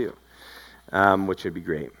church too, which would be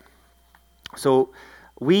great. So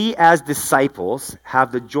we as disciples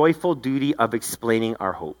have the joyful duty of explaining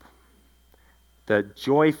our hope. The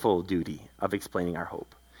joyful duty of explaining our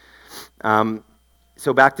hope.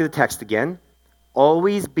 So back to the text again.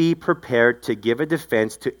 Always be prepared to give a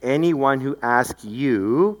defense to anyone who asks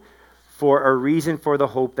you for a reason for the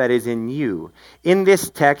hope that is in you. In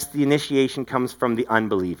this text, the initiation comes from the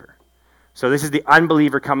unbeliever. So this is the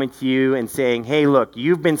unbeliever coming to you and saying, hey, look,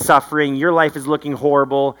 you've been suffering. Your life is looking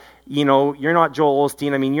horrible. You're not Joel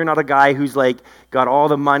Osteen. I mean, you're not a guy who's got all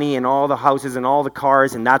the money and all the houses and all the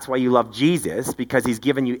cars, and that's why you love Jesus, because he's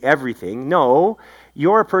given you everything. No,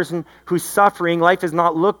 you're a person who's suffering. Life does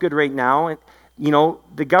not look good right now. And,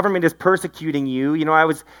 the government is persecuting you.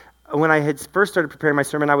 When I had first started preparing my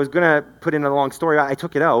sermon, I was going to put in a long story. I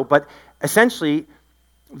took it out, but essentially,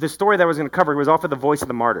 the story that I was going to cover was off of the Voice of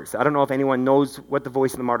the Martyrs. I don't know if anyone knows what the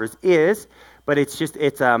Voice of the Martyrs is, but it's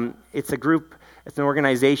a group, it's an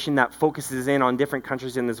organization that focuses in on different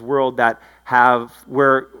countries in this world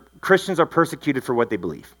where Christians are persecuted for what they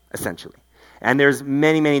believe, essentially. And there's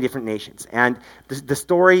many, many different nations. And the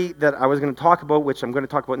story that I was going to talk about, which I'm going to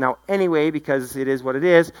talk about now anyway, because it is what it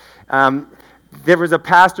is, there was a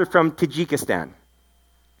pastor from Tajikistan,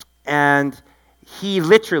 and he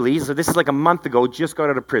literally, so this is a month ago, just got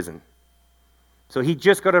out of prison. So he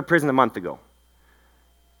just got out of prison a month ago.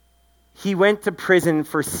 He went to prison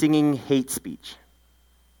for singing hate speech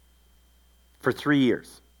for 3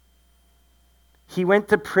 years. He went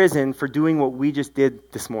to prison for doing what we just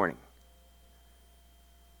did this morning.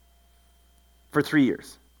 For 3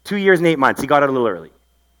 years. 2 years and 8 months. He got out a little early.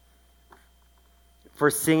 For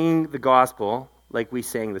singing the gospel like we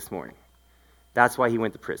sang this morning. That's why he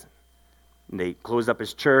went to prison. And they closed up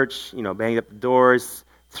his church, banged up the doors,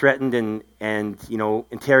 threatened and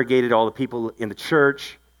interrogated all the people in the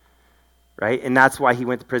church, right? And that's why he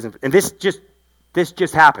went to prison. And this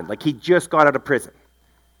just happened. He just got out of prison.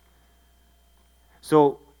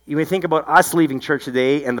 So you may think about us leaving church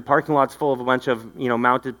today, and the parking lot's full of a bunch of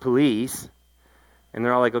mounted police, and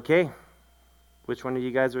they're all like, okay, which one of you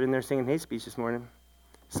guys were in there singing hate speech this morning?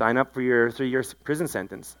 Sign up for your 3-year prison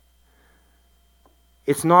sentence.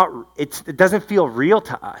 It doesn't feel real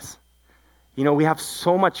to us. We have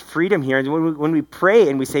so much freedom here. And when we pray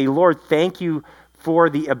and we say, Lord, thank you for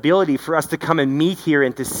the ability for us to come and meet here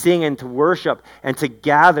and to sing and to worship and to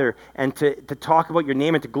gather and to talk about your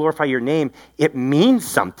name and to glorify your name, it means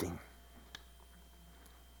something.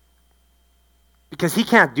 Because he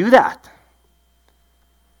can't do that.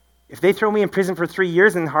 If they throw me in prison for 3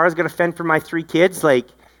 years and Hara's going to fend for my 4 kids, so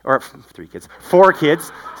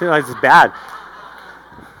it's bad.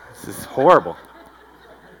 This is horrible.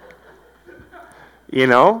 You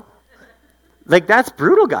know? Like, that's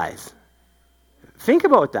brutal, guys. Think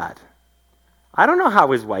about that. I don't know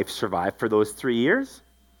how his wife survived for those 3 years.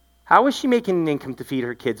 How was she making an income to feed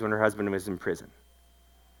her kids when her husband was in prison?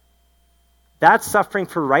 That's suffering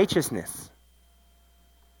for righteousness.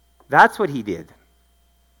 That's what he did.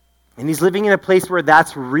 And he's living in a place where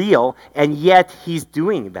that's real, and yet he's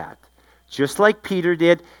doing that. Just like Peter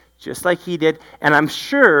did, just like he did. And I'm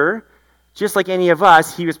sure, just like any of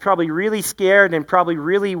us, he was probably really scared and probably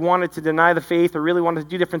really wanted to deny the faith or really wanted to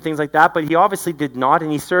do different things like that, but he obviously did not,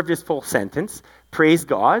 and he served his full sentence. Praise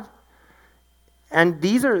God. And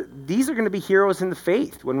these are going to be heroes in the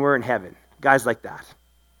faith when we're in heaven. Guys like that.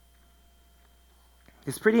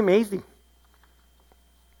 It's pretty amazing.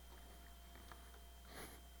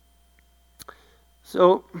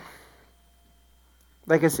 So,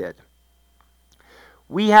 like I said,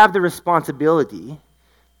 we have the responsibility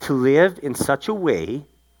to live in such a way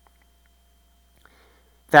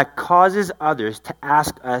that causes others to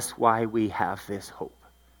ask us why we have this hope.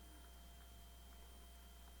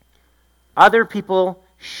 Other people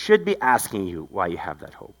should be asking you why you have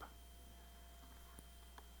that hope.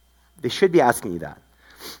 They should be asking you that.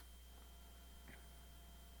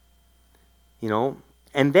 You know,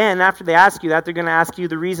 and then after they ask you that, they're going to ask you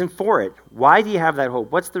the reason for it. Why do you have that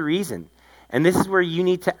hope? What's the reason? And this is where you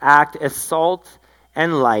need to act as salt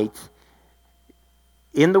and light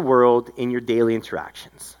in the world in your daily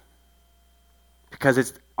interactions. Because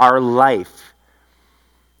it's our life.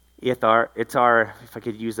 It's our, if I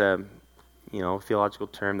could use a theological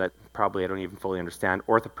term that probably I don't even fully understand,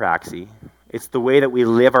 orthopraxy. It's the way that we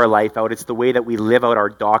live our life out. It's the way that we live out our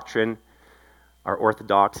doctrine, our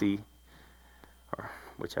orthodoxy, or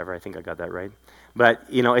whichever, I think I got that right. But,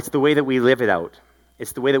 it's the way that we live it out.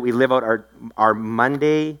 It's the way that we live out our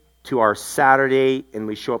Monday to our Saturday, and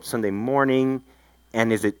we show up Sunday morning,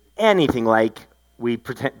 and is it anything like we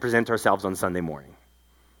present ourselves on Sunday morning?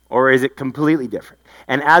 Or is it completely different?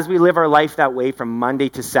 And as we live our life that way from Monday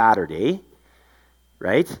to Saturday,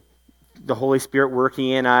 right, the Holy Spirit working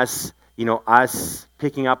in us, us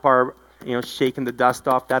picking up our, shaking the dust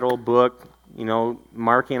off that old book,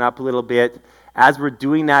 marking up a little bit. As we're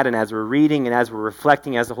doing that, and as we're reading, and as we're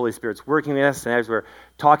reflecting, as the Holy Spirit's working with us, and as we're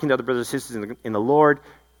talking to other brothers and sisters in the Lord,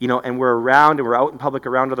 and we're around, and we're out in public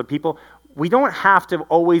around other people, we don't have to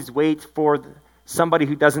always wait for somebody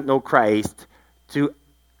who doesn't know Christ to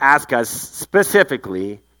ask us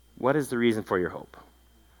specifically, what is the reason for your hope?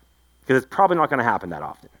 Because it's probably not going to happen that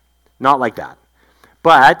often. Not like that.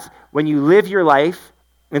 But when you live your life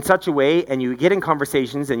in such a way, and you get in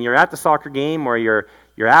conversations, and you're at the soccer game, or you're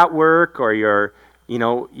at work, or you're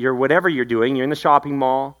whatever you're doing, you're in the shopping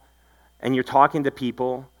mall, and you're talking to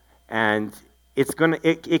people, and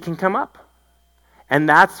it can come up. And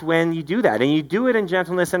that's when you do that. And you do it in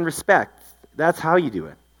gentleness and respect. That's how you do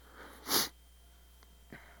it.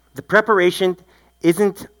 The preparation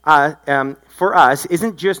isn't for us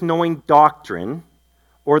isn't just knowing doctrine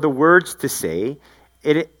or the words to say.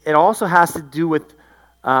 It also has to do with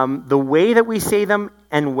the way that we say them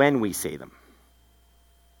and when we say them.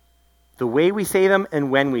 The way we say them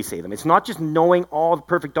and when we say them. It's not just knowing all the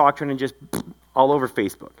perfect doctrine and just all over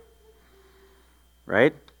Facebook.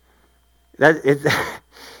 Right?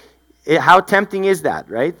 How tempting is that,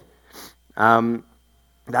 right?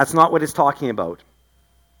 That's not what it's talking about.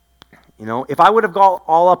 If I would have got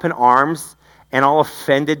all up in arms and all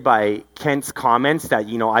offended by Kent's comments that,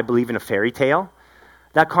 I believe in a fairy tale,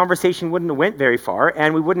 that conversation wouldn't have went very far,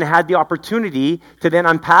 and we wouldn't have had the opportunity to then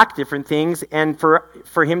unpack different things, and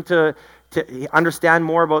for him to understand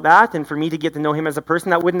more about that, and for me to get to know him as a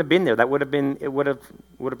person. That wouldn't have been there. That would have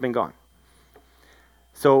been gone.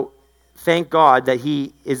 So thank God that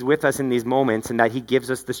he is with us in these moments, and that he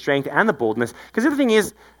gives us the strength and the boldness. Because the other thing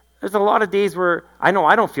is, there's a lot of days where I know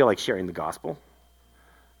I don't feel like sharing the gospel.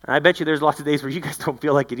 And I bet you there's lots of days where you guys don't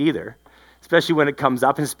feel like it either. Especially when it comes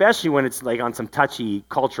up, and especially when it's like on some touchy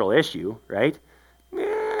cultural issue, right?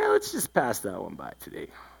 Let's just pass that one by today.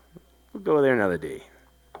 We'll go there another day,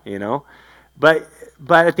 But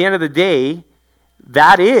at the end of the day,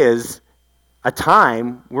 that is a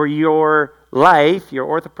time where your life, your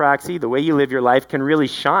orthopraxy, the way you live your life can really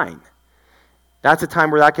shine. That's a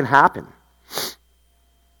time where that can happen.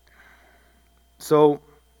 So,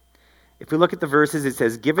 if we look at the verses, it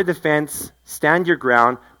says, give a defense, stand your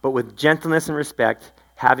ground, but with gentleness and respect,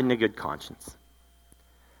 having a good conscience.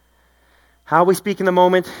 How we speak in the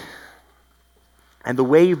moment, And the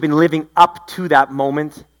way you've been living up to that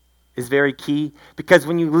moment is very key, because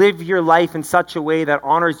when you live your life in such a way that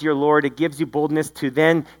honors your Lord, it gives you boldness to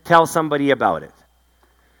then tell somebody about it.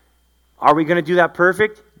 Are we going to do that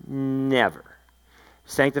perfect? Never.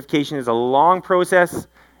 Sanctification is a long process,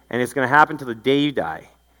 and it's going to happen till the day you die.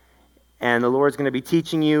 And the Lord's going to be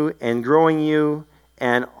teaching you and growing you,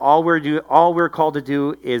 and all we're called to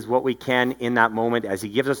do is what we can in that moment as He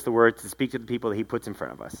gives us the word to speak to the people that He puts in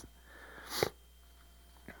front of us.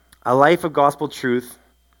 A life of gospel truth,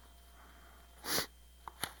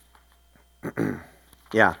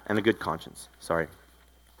 yeah, and a good conscience. Sorry.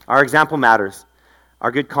 Our example matters.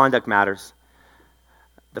 Our good conduct matters.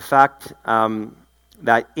 The fact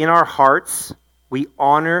that in our hearts we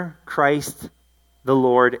honor Christ the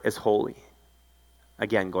Lord as holy.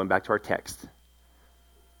 Again, going back to our text.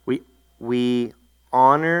 We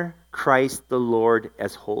honor Christ the Lord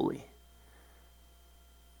as holy.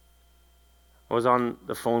 I was on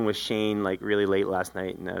the phone with Shane like really late last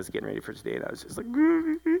night, and I was getting ready for today, and I was just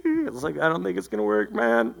like, I don't think it's going to work,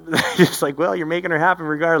 man. Just like, well, you're making her happen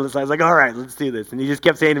regardless. I was like, all right, let's do this. And he just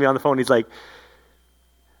kept saying to me on the phone, he's like,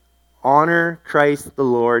 honor Christ the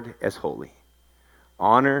Lord as holy.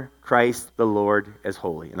 Honor Christ the Lord as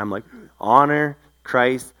holy. And I'm like, honor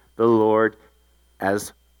Christ the Lord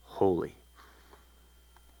as holy.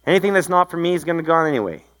 Anything that's not for me is going to go on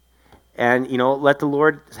anyway. And, let the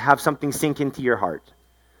Lord have something sink into your heart.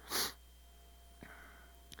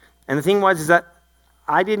 And the thing is that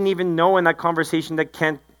I didn't even know in that conversation that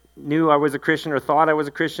Kent knew I was a Christian or thought I was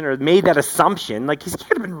a Christian or made that assumption. Like, he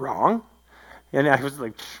could have been wrong. And I was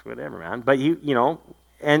like, whatever, man. But,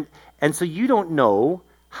 and so you don't know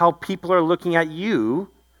how people are looking at you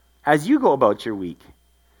as you go about your week.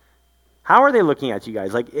 How are they looking at you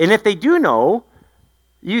guys? And if they do know,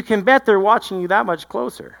 you can bet they're watching you that much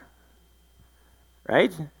closer.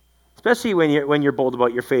 Right? Especially when you're bold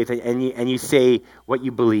about your faith and you say what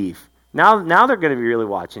you believe. Now they're going to be really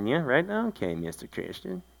watching you, right? Okay, Mr.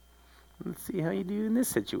 Christian. Let's see how you do in this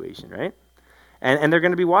situation, right? And they're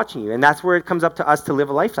going to be watching you. And that's where it comes up to us to live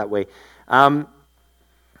a life that way.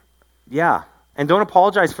 Yeah. And don't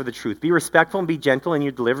apologize for the truth. Be respectful and be gentle in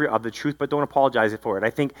your delivery of the truth, but don't apologize for it.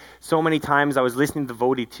 I think so many times I was listening to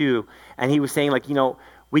Vody too, and he was saying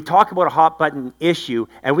we talk about a hot button issue,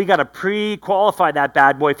 and we got to pre-qualify that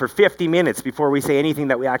bad boy for 50 minutes before we say anything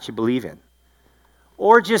that we actually believe in.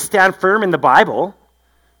 Or just stand firm in the Bible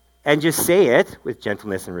and just say it with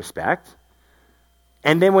gentleness and respect.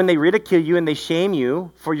 And then when they ridicule you and they shame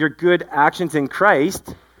you for your good actions in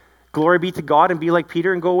Christ, glory be to God and be like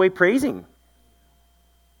Peter and go away praising.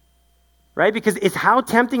 Right? Because it's how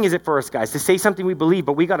tempting is it for us guys to say something we believe,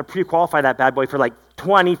 but we got to pre-qualify that bad boy for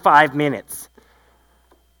 25 minutes.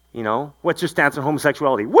 What's your stance on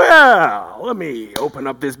homosexuality? Well, let me open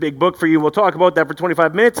up this big book for you. We'll talk about that for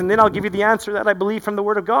 25 minutes, and then I'll give you the answer that I believe from the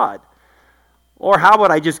Word of God. Or how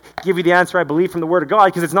about I just give you the answer I believe from the Word of God,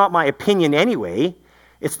 because it's not my opinion anyway.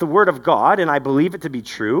 It's the Word of God, and I believe it to be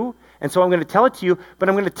true. And so I'm going to tell it to you, but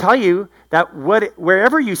I'm going to tell you that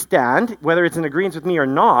wherever you stand, whether it's in agreement with me or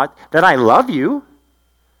not, that I love you,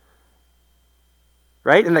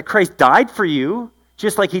 right? And that Christ died for you,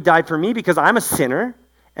 just like He died for me, because I'm a sinner.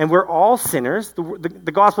 And we're all sinners.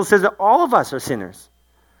 The gospel says that all of us are sinners.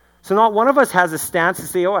 So not one of us has a stance to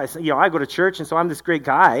say, I go to church and so I'm this great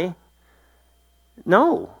guy.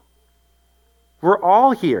 No. We're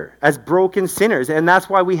all here as broken sinners. And that's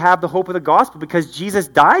why we have the hope of the gospel, because Jesus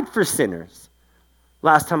died for sinners.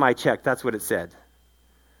 Last time I checked, that's what it said.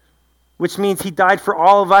 Which means He died for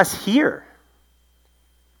all of us here.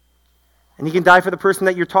 And He can die for the person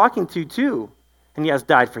that you're talking to too. And He has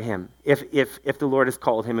died for him if the Lord has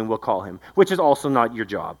called him and will call him, which is also not your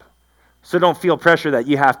job. So don't feel pressure that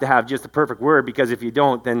you have to have just the perfect word, because if you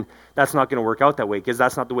don't, then that's not going to work out that way, because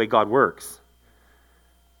that's not the way God works.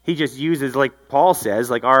 He just uses, like Paul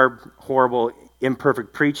says, our horrible,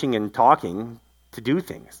 imperfect preaching and talking to do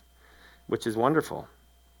things, which is wonderful.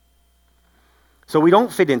 So we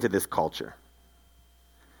don't fit into this culture.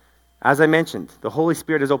 As I mentioned, the Holy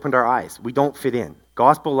Spirit has opened our eyes. We don't fit in.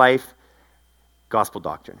 Gospel life, gospel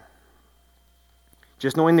doctrine.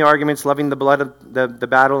 Just knowing the arguments, loving the blood of the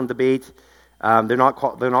battle and debate, they're not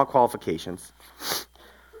qualifications.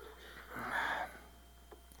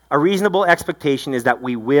 A reasonable expectation is that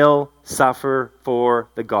we will suffer for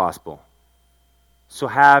the gospel. So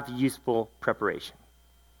have useful preparation.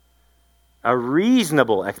 A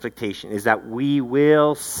reasonable expectation is that we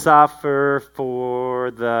will suffer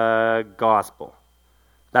for the gospel.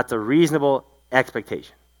 That's a reasonable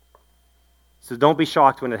expectation. So don't be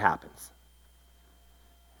shocked when it happens.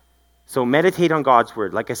 So meditate on God's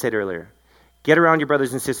word, like I said earlier. Get around your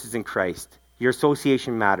brothers and sisters in Christ. Your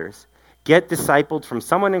association matters. Get discipled from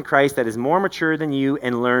someone in Christ that is more mature than you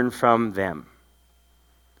and learn from them.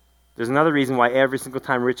 There's another reason why every single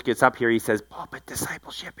time Rich gets up here, he says, pulpit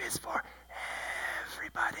discipleship is for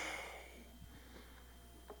everybody.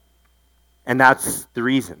 And that's the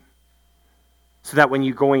reason. So that when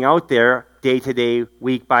you're going out there day to day,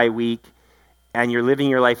 week by week, and you're living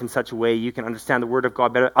your life in such a way you can understand the Word of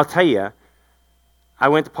God better. I'll tell you, I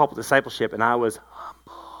went to pulpit discipleship and I was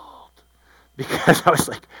humbled because I was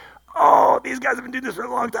like, oh, these guys have been doing this for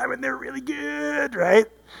a long time and they're really good, right?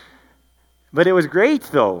 But it was great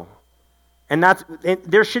though. And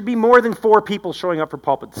there should be more than 4 people showing up for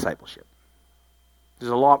pulpit discipleship.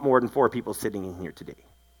 There's a lot more than 4 people sitting in here today.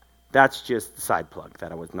 That's just a side plug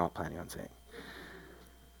that I was not planning on saying.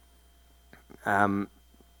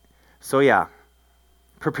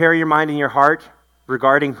 Prepare your mind and your heart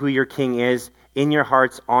regarding who your king is. In your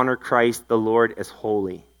hearts, honor Christ the Lord as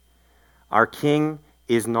holy. Our king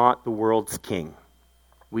is not the world's king.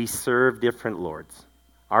 We serve different lords.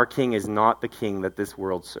 Our king is not the king that this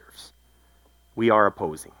world serves. We are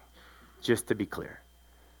opposing, just to be clear.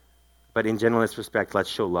 But in gentleness, respect, let's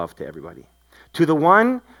show love to everybody. To the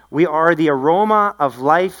one, we are the aroma of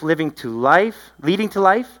life leading to life.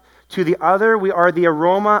 To the other, we are the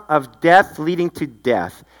aroma of death leading to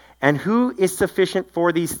death. And who is sufficient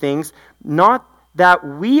for these things? Not that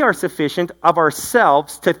we are sufficient of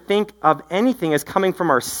ourselves to think of anything as coming from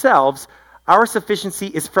ourselves. Our sufficiency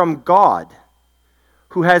is from God,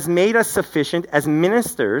 who has made us sufficient as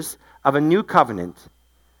ministers of a new covenant,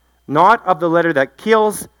 not of the letter that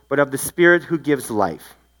kills, but of the Spirit who gives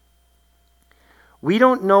life. We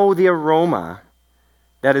don't know the aroma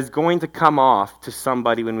that is going to come off to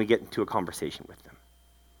somebody when we get into a conversation with them.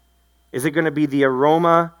 Is it going to be the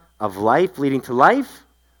aroma of life leading to life,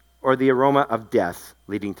 or the aroma of death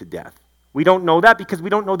leading to death? We don't know that because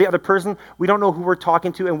we don't know the other person. We don't know who we're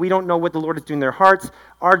talking to, and we don't know what the Lord is doing in their hearts.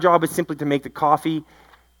 Our job is simply to make the coffee.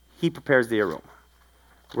 He prepares the aroma.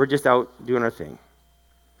 We're just out doing our thing.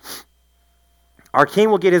 Our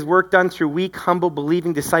King will get his work done through weak, humble,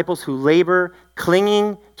 believing disciples who labor,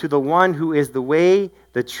 clinging to the one who is the way,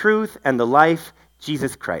 the truth, and the life,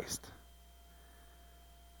 Jesus Christ.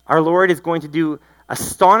 Our Lord is going to do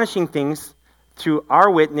astonishing things through our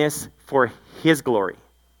witness for his glory.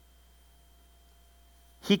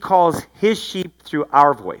 He calls his sheep through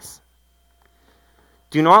our voice.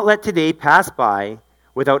 Do not let today pass by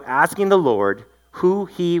without asking the Lord who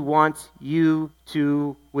he wants you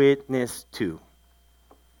to witness to.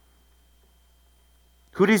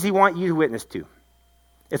 Who does he want you to witness to?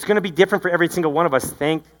 It's going to be different for every single one of us,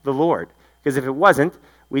 thank the Lord. Because if it wasn't,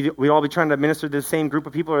 we'd all be trying to minister to the same group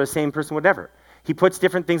of people or the same person, whatever. He puts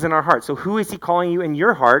different things in our heart. So who is he calling you in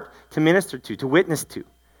your heart to minister to witness to?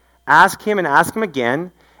 Ask him and ask him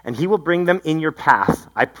again, and he will bring them in your path.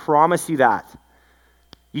 I promise you that.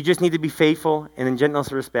 You just need to be faithful and in gentleness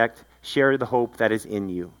and respect, share the hope that is in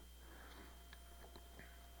you.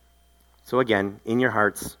 So again, in your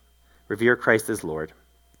hearts, revere Christ as Lord.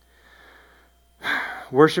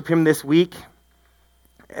 Worship him this week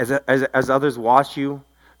as others watch you.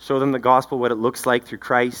 Show them the gospel, what it looks like through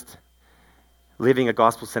Christ, living a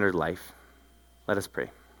gospel-centered life. Let us pray.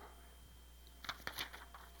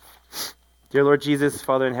 Dear Lord Jesus,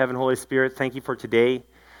 Father in heaven, Holy Spirit, thank you for today.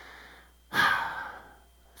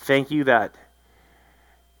 Thank you that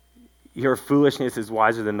your foolishness is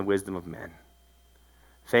wiser than the wisdom of men.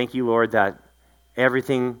 Thank you, Lord, that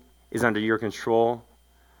everything is under your control,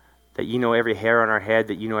 that you know every hair on our head,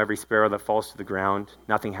 that you know every sparrow that falls to the ground.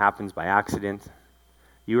 Nothing happens by accident.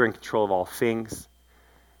 You are in control of all things,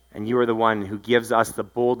 and you are the one who gives us the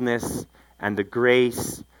boldness and the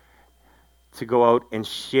grace to go out and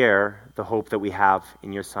share the hope that we have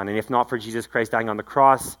in your Son. And if not for Jesus Christ dying on the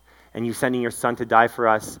cross and you sending your Son to die for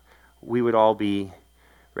us, we would all be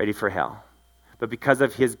ready for hell. But because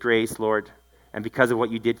of his grace, Lord, and because of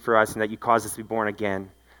what you did for us and that you caused us to be born again,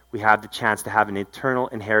 we have the chance to have an eternal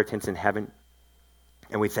inheritance in heaven.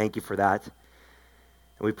 And we thank you for that.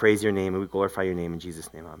 And we praise your name and we glorify your name in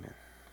Jesus' name. Amen.